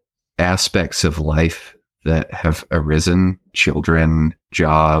other aspects of life that have arisen, children,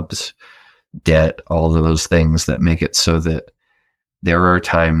 jobs, debt, all of those things that make it so that there are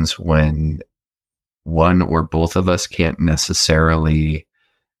times when one or both of us can't necessarily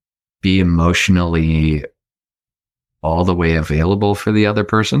be emotionally all the way available for the other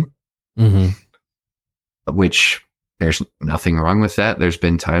person, which there's nothing wrong with that. There's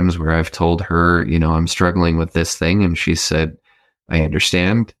been times where I've told her, I'm struggling with this thing. And she said, I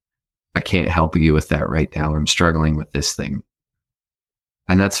understand. I can't help you with that right now. I'm struggling with this thing.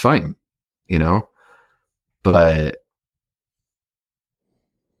 And that's fine, but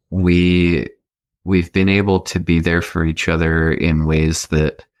we've been able to be there for each other in ways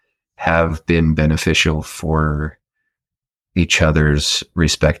that have been beneficial for each other's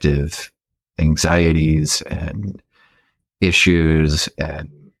respective anxieties and issues.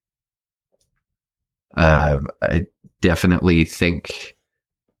 And I definitely think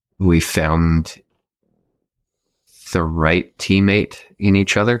we found the right teammate in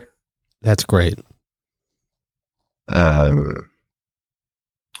each other. That's great.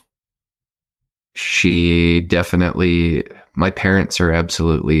 She definitely, my parents are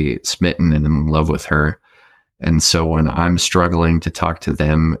absolutely smitten and in love with her. And so when I'm struggling to talk to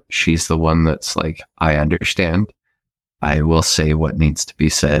them, she's the one that's like, I understand. I will say what needs to be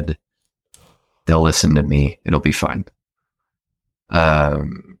said. They'll listen to me. It'll be fine.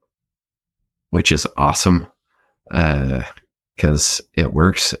 Which is awesome. Because it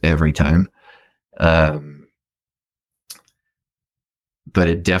works every time. But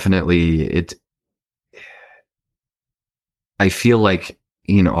it definitely, I feel like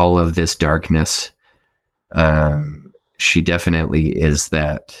in all of this darkness, she definitely is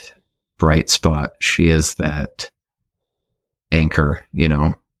that bright spot. She is that anchor,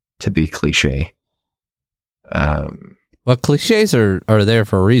 to be cliche. Well, cliches are there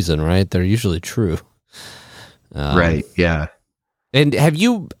for a reason, right? They're usually true. Right. Yeah. And have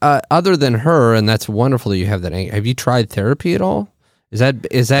you, other than her, and that's wonderful that you have that, have you tried therapy at all? Is that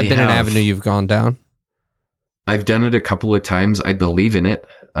been an avenue you've gone down? I've done it a couple of times. I believe in it.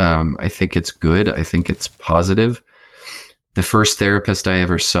 I think it's good. I think it's positive. The first therapist I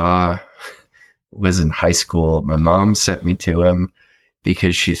ever saw was in high school. My mom sent me to him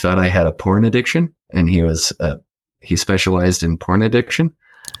because she thought I had a porn addiction, and he specialized in porn addiction.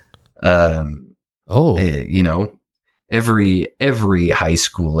 Every high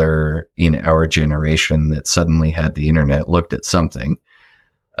schooler in our generation that suddenly had the internet looked at something.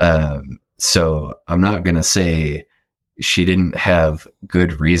 So I'm not going to say she didn't have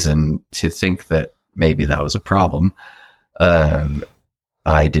good reason to think that maybe that was a problem.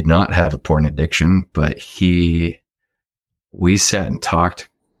 I did not have a porn addiction, but we sat and talked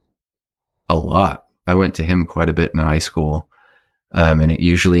a lot. I went to him quite a bit in high school. And it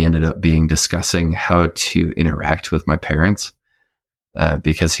usually ended up being discussing how to interact with my parents,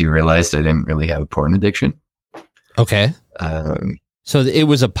 because he realized I didn't really have a porn addiction. Okay. So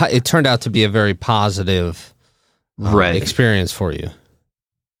it turned out to be a very positive experience for you.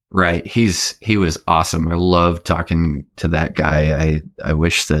 Right. He was awesome. I loved talking to that guy. I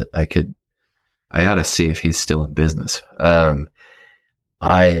wish that I could I ought to see if he's still in business.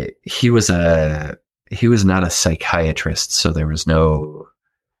 He was not a psychiatrist, so there was no,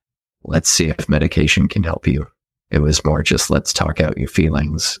 let's see if medication can help you. It was more just, let's talk out your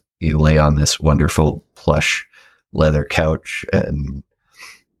feelings. You lay on this wonderful plush leather couch and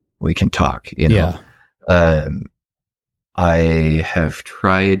we can talk, you know? Yeah. I have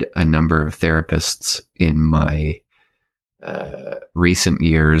tried a number of therapists in my recent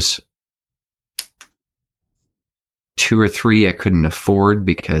years. 2 or 3 I couldn't afford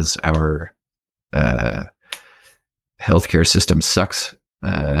because our healthcare system sucks.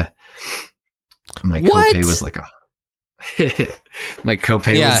 My copay was like was like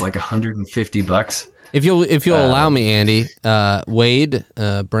 $150. If you'll allow me, Andy, Wade,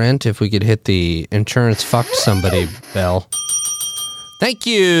 Brent, if we could hit the insurance fucked somebody bell. Thank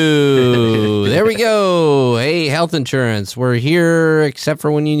you. There we go. Hey, health insurance. We're here except for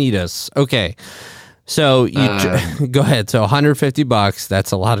when you need us. Okay. So you go ahead. So $150.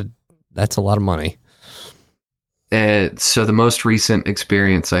 That's a lot of money. So the most recent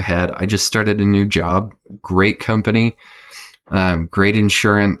experience I had, I just started a new job. Great company, great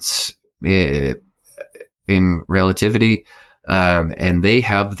insurance in relativity, and they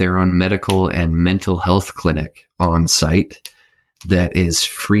have their own medical and mental health clinic on site that is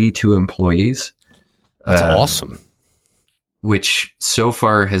free to employees. That's awesome. Which so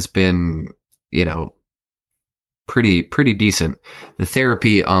far has been, you know, pretty decent. The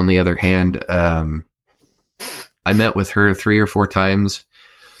therapy, on the other hand, I met with her 3 or 4 times.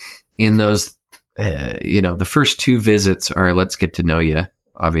 In those, the first 2 visits are let's get to know you,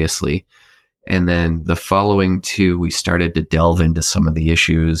 obviously. And then the following 2, we started to delve into some of the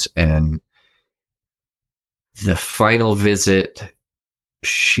issues. And the final visit,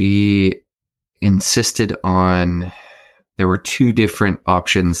 she insisted on, there were 2 different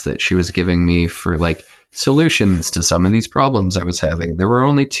options that she was giving me for like solutions to some of these problems I was having. There were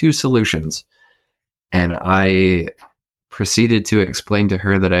only 2 solutions. And I proceeded to explain to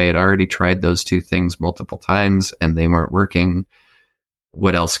her that I had already tried those 2 things multiple times and they weren't working.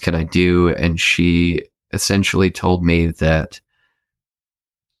 What else can I do? And she essentially told me that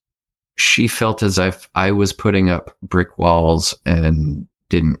she felt as if I was putting up brick walls and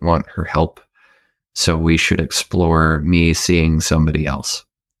didn't want her help. So we should explore me seeing somebody else.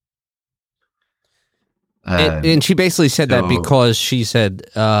 And she basically said that because she said,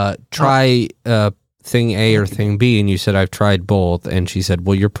 try thing A or thing B, and you said, I've tried both. And she said,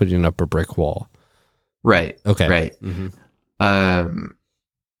 well, you're putting up a brick wall. Right. Okay. Right. Mm-hmm.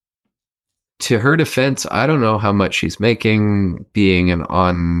 To her defense, I don't know how much she's making being an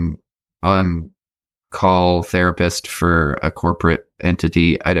on-call therapist for a corporate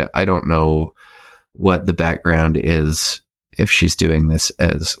entity. I don't know what the background is, if she's doing this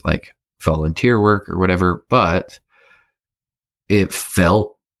as like volunteer work or whatever, but it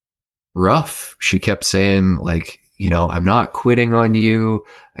felt rough. She kept saying like, I'm not quitting on you.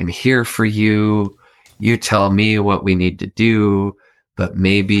 I'm here for you. You tell me what we need to do, but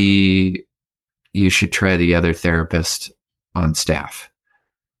maybe you should try the other therapist on staff,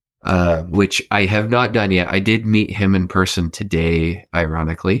 which I have not done yet. I did meet him in person today,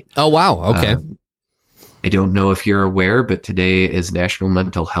 ironically. Oh, wow. Okay. I don't know if you're aware, but today is National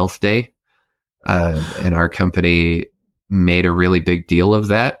Mental Health Day. And our company made a really big deal of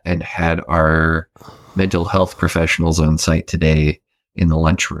that and had our mental health professionals on site today in the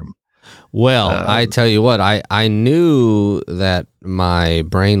lunchroom. Well, I tell you what, I knew that my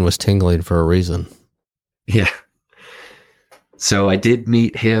brain was tingling for a reason. Yeah. So I did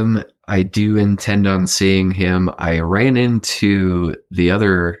meet him. I do intend on seeing him. I ran into the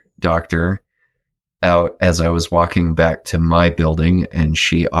other doctor out as I was walking back to my building, and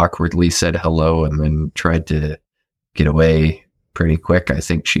she awkwardly said hello and then tried to get away pretty quick. I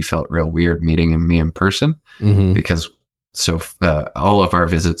think she felt real weird meeting me in person because all of our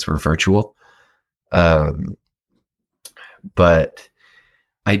visits were virtual. But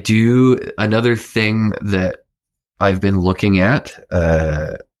I do, another thing that I've been looking at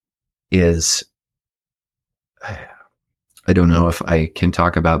is, I don't know if I can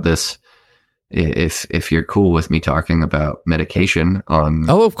talk about this, if you're cool with me talking about medication on.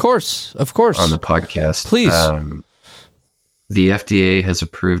 Oh, of course. On the podcast. Please. The FDA has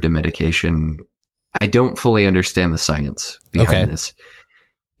approved a medication. I don't fully understand the science behind this.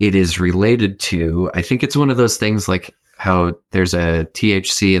 It is related to, I think it's one of those things like how there's a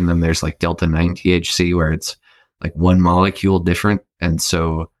THC and then there's like Delta 9 THC where it's like one molecule different. And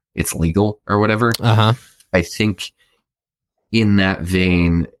so it's legal or whatever. I think in that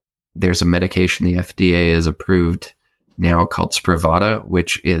vein, there's a medication the FDA has approved now called Spravato,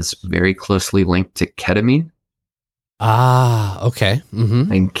 which is very closely linked to ketamine. Ah, okay.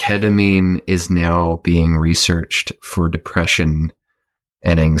 Mm-hmm. And ketamine is now being researched for depression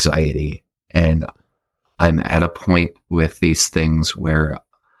and anxiety. And I'm at a point with these things where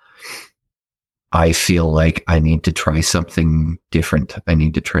I feel like I need to try something different. I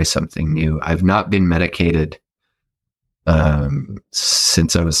need to try something new. I've not been medicated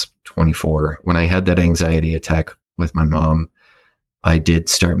since I was 24. When I had that anxiety attack with my mom, I did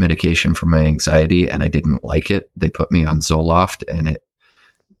start medication for my anxiety and I didn't like it. They put me on Zoloft and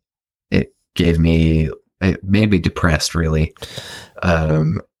it made me depressed, really.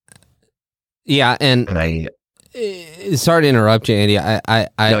 Yeah. And I sorry to interrupt you, Andy.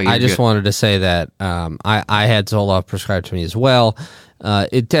 I just good. wanted to say that I had Zoloft prescribed to me as well.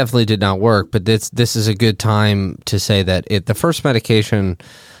 It definitely did not work, but this is a good time to say that the first medication,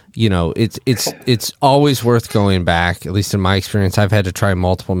 it's always worth going back. At least in my experience, I've had to try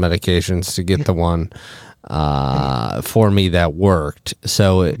multiple medications to get the one for me that worked.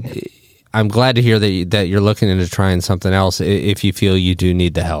 So I'm glad to hear that you're looking into trying something else if you feel you do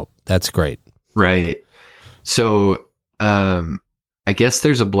need the help. That's great. Right. So, I guess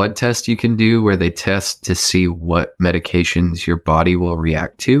there's a blood test you can do where they test to see what medications your body will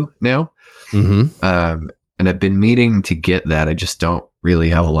react to now. Mm-hmm. And I've been meaning to get that. I just don't really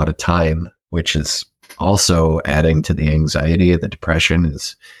have a lot of time, which is also adding to the anxiety of the depression.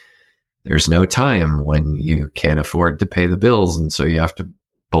 Is there's no time when you can't afford to pay the bills. And so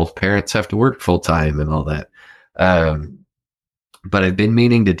both parents have to work full time and all that. But I've been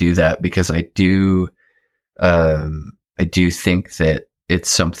meaning to do that because I do think that it's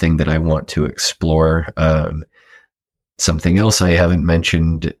something that I want to explore. Something else I haven't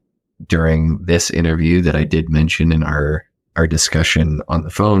mentioned during this interview that I did mention in our discussion on the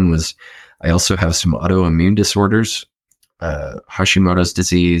phone was I also have some autoimmune disorders, Hashimoto's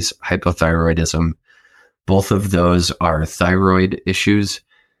disease, hypothyroidism. Both of those are thyroid issues,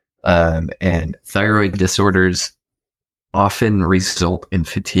 and thyroid disorders often result in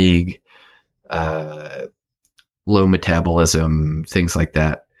fatigue, low metabolism, things like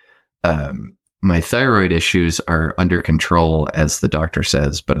that. My thyroid issues are under control, as the doctor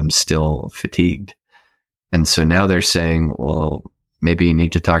says, but I'm still fatigued. And so now they're saying, well, maybe you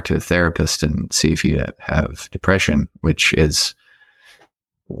need to talk to a therapist and see if you have depression, which is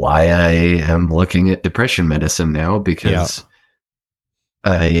why I am looking at depression medicine now, because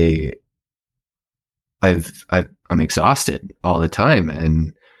I'm exhausted all the time.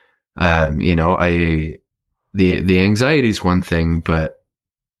 And, the anxiety is one thing, but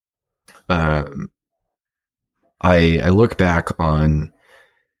I look back on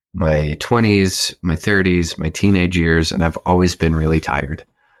my 20s, my 30s, my teenage years, and I've always been really tired,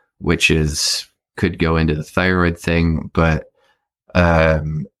 which could go into the thyroid thing. But I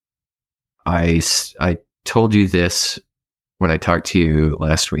told you this when I talked to you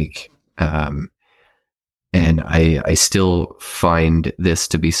last week, and I still find this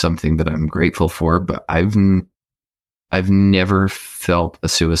to be something that I'm grateful for, but I've never felt a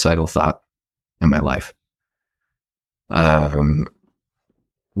suicidal thought in my life.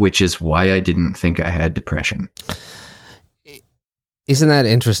 Which is why I didn't think I had depression. Isn't that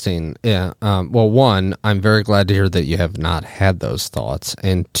interesting? Yeah. Well, one, I'm very glad to hear that you have not had those thoughts.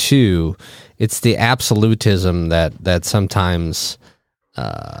 And two, it's the absolutism that sometimes,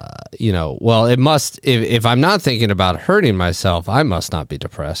 well, it must, if I'm not thinking about hurting myself, I must not be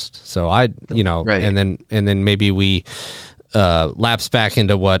depressed. So right. And then maybe we lapse back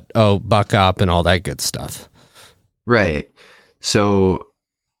into buck up and all that good stuff. Right. So,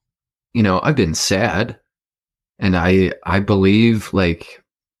 I've been sad, and I believe like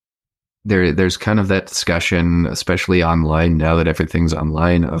there's kind of that discussion, especially online now that everything's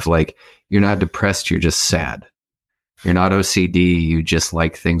online, of like, you're not depressed, you're just sad. You're not OCD, you just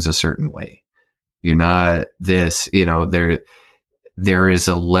like things a certain way. You're not this, there is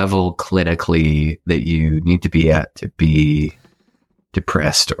a level clinically that you need to be at to be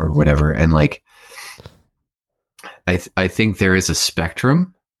depressed or whatever. And like, I think there is a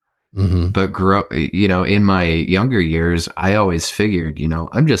spectrum, mm-hmm. but in my younger years, I always figured,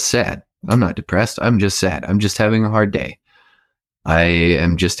 I'm just sad. I'm not depressed. I'm just sad. I'm just having a hard day. I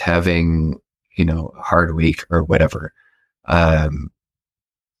am just having, a hard week or whatever.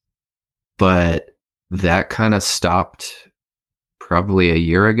 But that kind of stopped probably a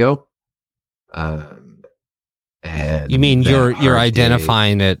year ago. And you mean you're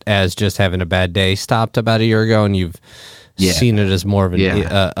identifying it as just having a bad day stopped about a year ago, and you've seen it as more of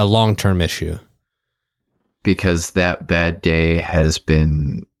a long-term issue? Because that bad day has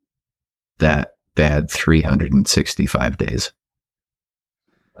been that bad 365 days.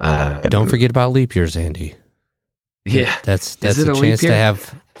 Don't forget about leap years, Andy. Yeah. That's a chance to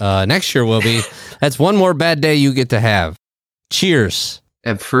have. Next year will be. That's one more bad day you get to have. Cheers.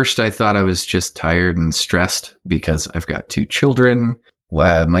 At first, I thought I was just tired and stressed because I've got 2 children.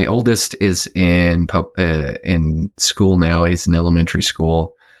 My oldest is in school now. He's in elementary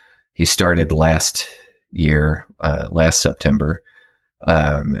school. He started last September.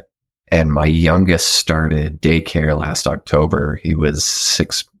 And my youngest started daycare last October. He was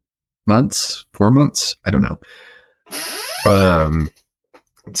 4 months. I don't know.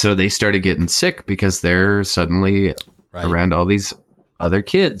 So they started getting sick because they're suddenly around all these other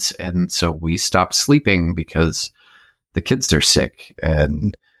kids. And so we stopped sleeping because the kids are sick.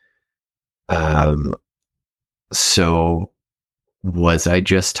 And, so was I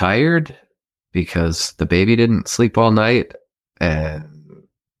just tired because the baby didn't sleep all night? And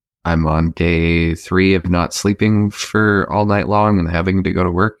I'm on day 3 of not sleeping for all night long and having to go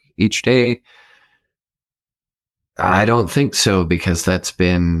to work each day. I don't think so, because that's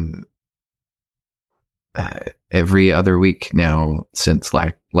been every other week now since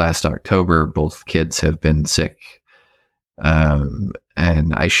last October. Both kids have been sick. And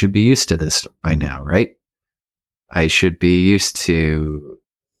I should be used to this by now, right? I should be used to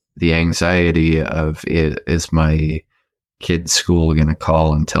the anxiety of is my kid's school going to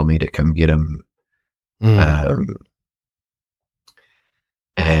call and tell me to come get him. And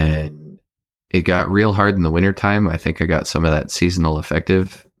it got real hard in the wintertime. I think I got some of that seasonal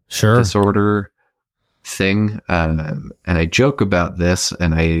affective disorder thing. And I joke about this,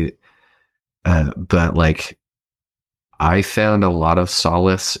 and but like, I found a lot of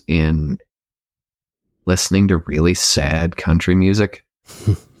solace in listening to really sad country music.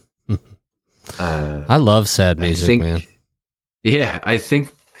 I love sad music, man. Yeah, I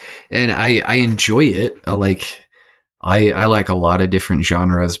think, and I enjoy it. I like a lot of different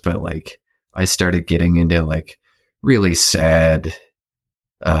genres, but like I started getting into like really sad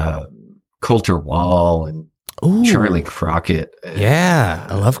Colter Wall and Charlie Crockett. Yeah,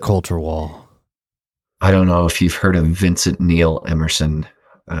 I love Colter Wall. I don't know if you've heard of Vincent Neil Emerson.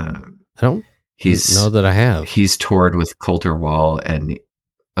 I don't know that I have. He's toured with Colter Wall, and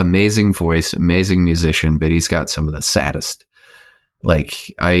amazing voice, amazing musician, but he's got some of the saddest.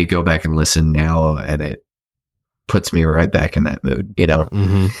 Like, I go back and listen now, and it puts me right back in that mood, you know?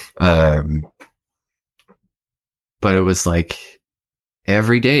 Mm-hmm. But it was like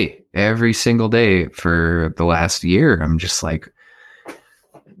every single day for the last year, I'm just like,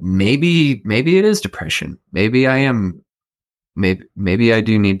 maybe it is depression. Maybe I am. Maybe I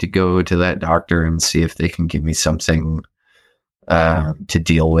do need to go to that doctor and see if they can give me something to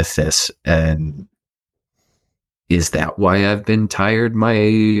deal with this. And is that why I've been tired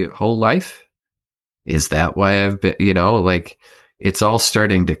my whole life? Is that why I've been, like, it's all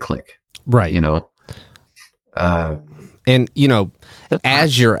starting to click. Right. And,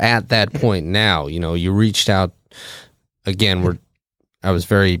 as you're at that point now, you reached out again. I was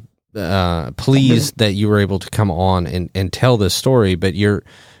very pleased that you were able to come on and tell this story, but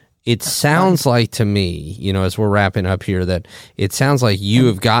it sounds like to me, as we're wrapping up here, that it sounds like you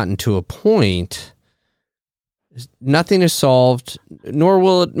have gotten to a point, nothing is solved, nor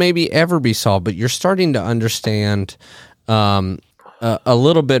will it maybe ever be solved, but you're starting to understand a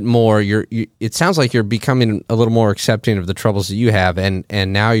little bit more. It sounds like you're becoming a little more accepting of the troubles that you have, and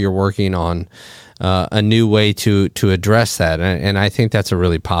now you're working on a new way to address that, and I think that's a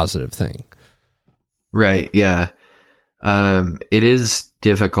really positive thing. Right. Yeah. It is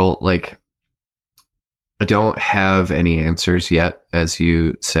difficult. Like, I don't have any answers yet, as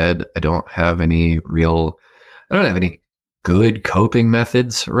you said. I don't have any good coping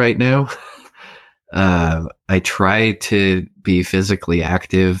methods right now. I try to be physically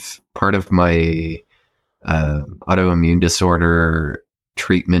active. Part of my autoimmune disorder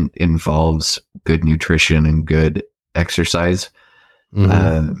treatment involves good nutrition and good exercise.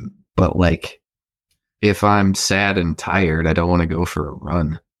 Mm-hmm. But like, if I'm sad and tired, I don't want to go for a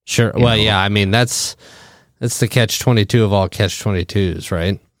run. Sure. Well, yeah, I mean, that's the catch-22 of all catch-22s,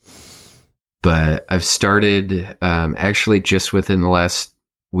 right? But I've started, actually just within the last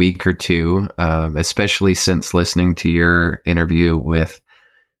week or two, especially since listening to your interview with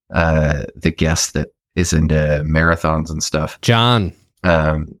the guest that is into marathons and stuff. John.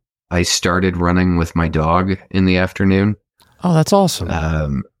 I started running with my dog in the afternoon. Oh, that's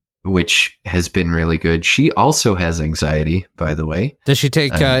awesome. Which has been really good. She also has anxiety, by the way. Does she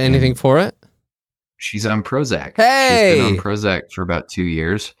take anything for it? She's on Prozac. Hey! She's been on Prozac for about 2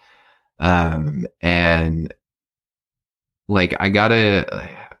 years. And like, I gotta,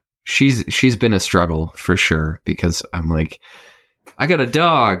 she's been a struggle for sure, because I'm like, I got a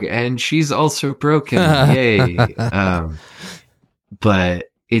dog and she's also broken. Yay. But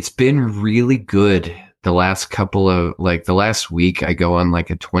it's been really good the last the last week. I go on like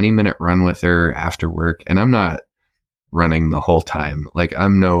a 20-minute run with her after work, and I'm not running the whole time. Like,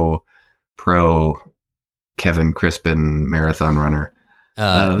 I'm no pro Kevin Crispin marathon runner.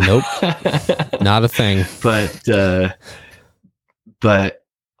 Nope. Not a thing. But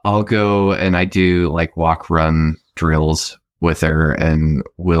I'll go and I do like walk run drills with her, and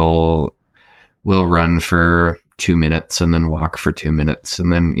we'll run for 2 minutes and then walk for 2 minutes,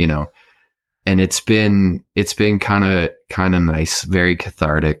 and then, and it's been kind of nice, very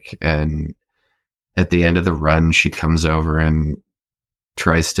cathartic. And at the end of the run, she comes over and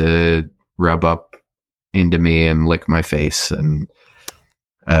tries to rub up into me and lick my face, and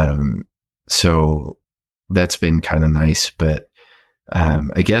so that's been kind of nice. But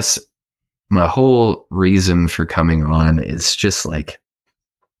I guess my whole reason for coming on is just like,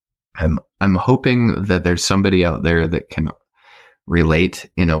 I'm hoping that there's somebody out there that can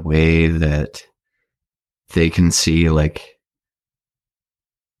relate in a way that they can see, like,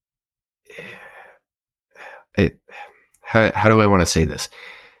 how do I want to say this?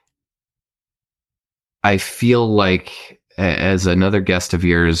 I feel like, as another guest of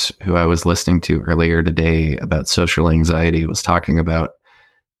yours who I was listening to earlier today about social anxiety was talking about,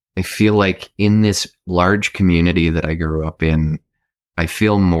 I feel like in this large community that I grew up in, I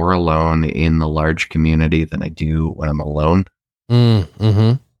feel more alone in the large community than I do when I'm alone.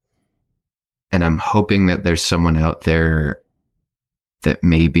 Mm-hmm. And I'm hoping that there's someone out there that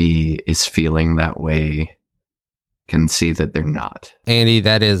maybe is feeling that way, can see that they're not. Andy,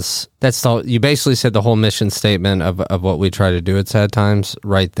 you basically said the whole mission statement of what we try to do at Sad Times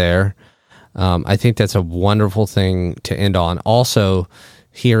right there. I think that's a wonderful thing to end on. Also,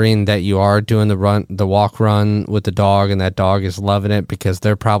 hearing that you are doing the walk run with the dog, and that dog is loving it, because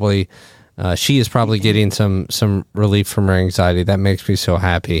she is probably getting some relief from her anxiety. That makes me so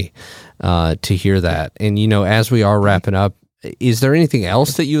happy to hear that. And, as we are wrapping up, is there anything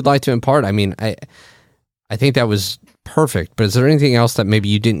else that you would like to impart? I mean, I think that was perfect, but is there anything else that maybe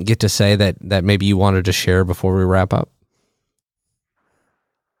you didn't get to say that maybe you wanted to share before we wrap up?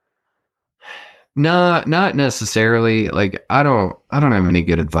 No, not necessarily. Like, I don't have any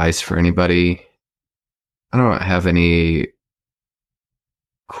good advice for anybody. I don't have any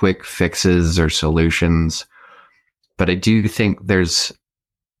quick fixes or solutions, but I do think there's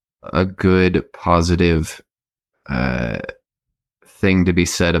a good positive thing to be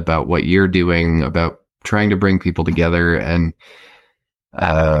said about what you're doing, about trying to bring people together. And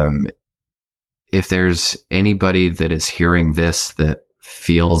if there's anybody that is hearing this that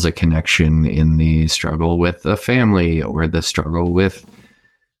feels a connection in the struggle with a family, or the struggle with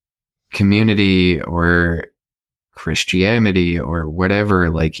community or Christianity or whatever,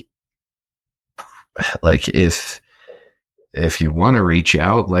 like if you want to reach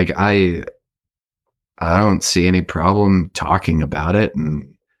out, like, I don't see any problem talking about it and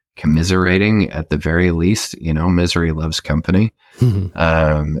commiserating at the very least. Misery loves company.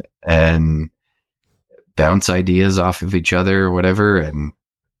 Mm-hmm. And bounce ideas off of each other or whatever. And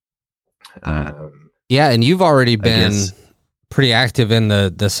and you've already been pretty active in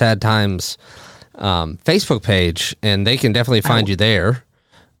the Sad Times Facebook page, and they can definitely find you there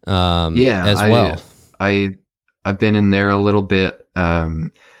as well. I've been in there a little bit.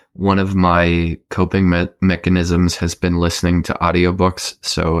 One of my coping mechanisms has been listening to audiobooks.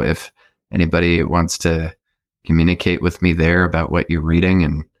 So if anybody wants to communicate with me there about what you're reading,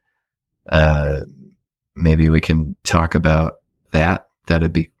 and maybe we can talk about that,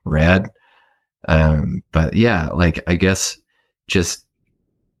 that'd be rad. But yeah, like, I guess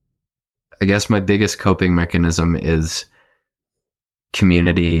my biggest coping mechanism is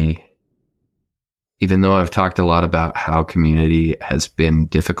community. Even though I've talked a lot about how community has been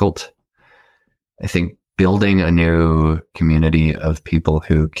difficult, I think building a new community of people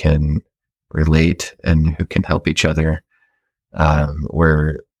who can relate and who can help each other,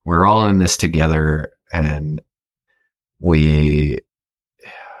 we're all in this together, and we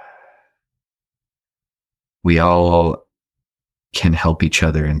all can help each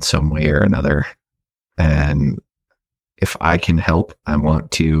other in some way or another. And if I can help, I want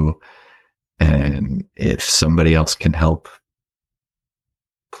to. And if somebody else can help,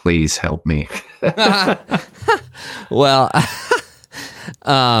 please help me. Well,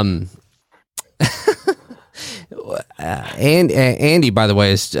 and Andy, by the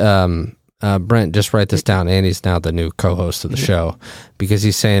way, is Brent, just write this down. Andy's now the new co-host of the show because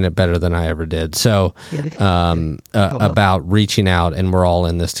he's saying it better than I ever did. So about reaching out, and we're all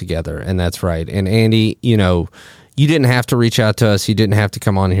in this together, and that's right. And Andy, you didn't have to reach out to us. You didn't have to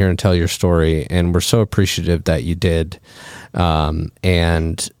come on here and tell your story, and we're so appreciative that you did.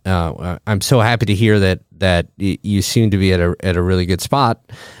 And I'm so happy to hear that you seem to be at a really good spot,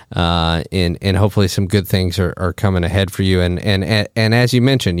 and hopefully some good things are coming ahead for you. And as you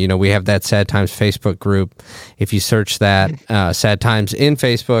mentioned, we have that Sad Times Facebook group. If you search that Sad Times in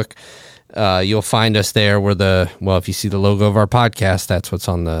Facebook, you'll find us there. If you see the logo of our podcast, that's what's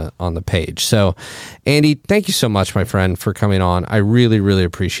on the page. So, Andy, thank you so much, my friend, for coming on. I really, really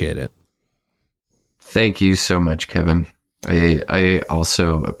appreciate it. Thank you so much, Kevin. I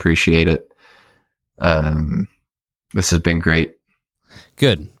also appreciate it. This has been great.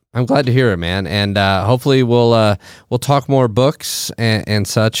 Good. I'm glad to hear it, man. And hopefully we'll talk more books and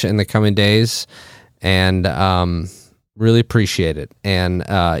such in the coming days. And really appreciate it. And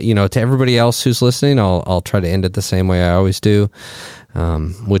to everybody else who's listening, I'll try to end it the same way I always do,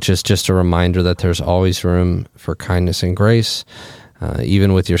 which is just a reminder that there's always room for kindness and grace,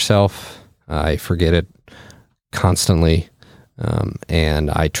 even with yourself. I forget it constantly. And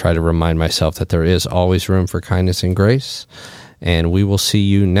I try to remind myself that there is always room for kindness and grace. And we will see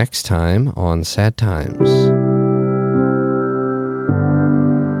you next time on Sad Times.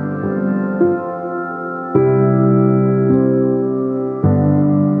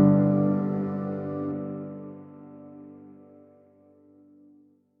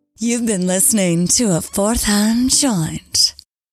 You've been listening to a Fourth Hand Joint.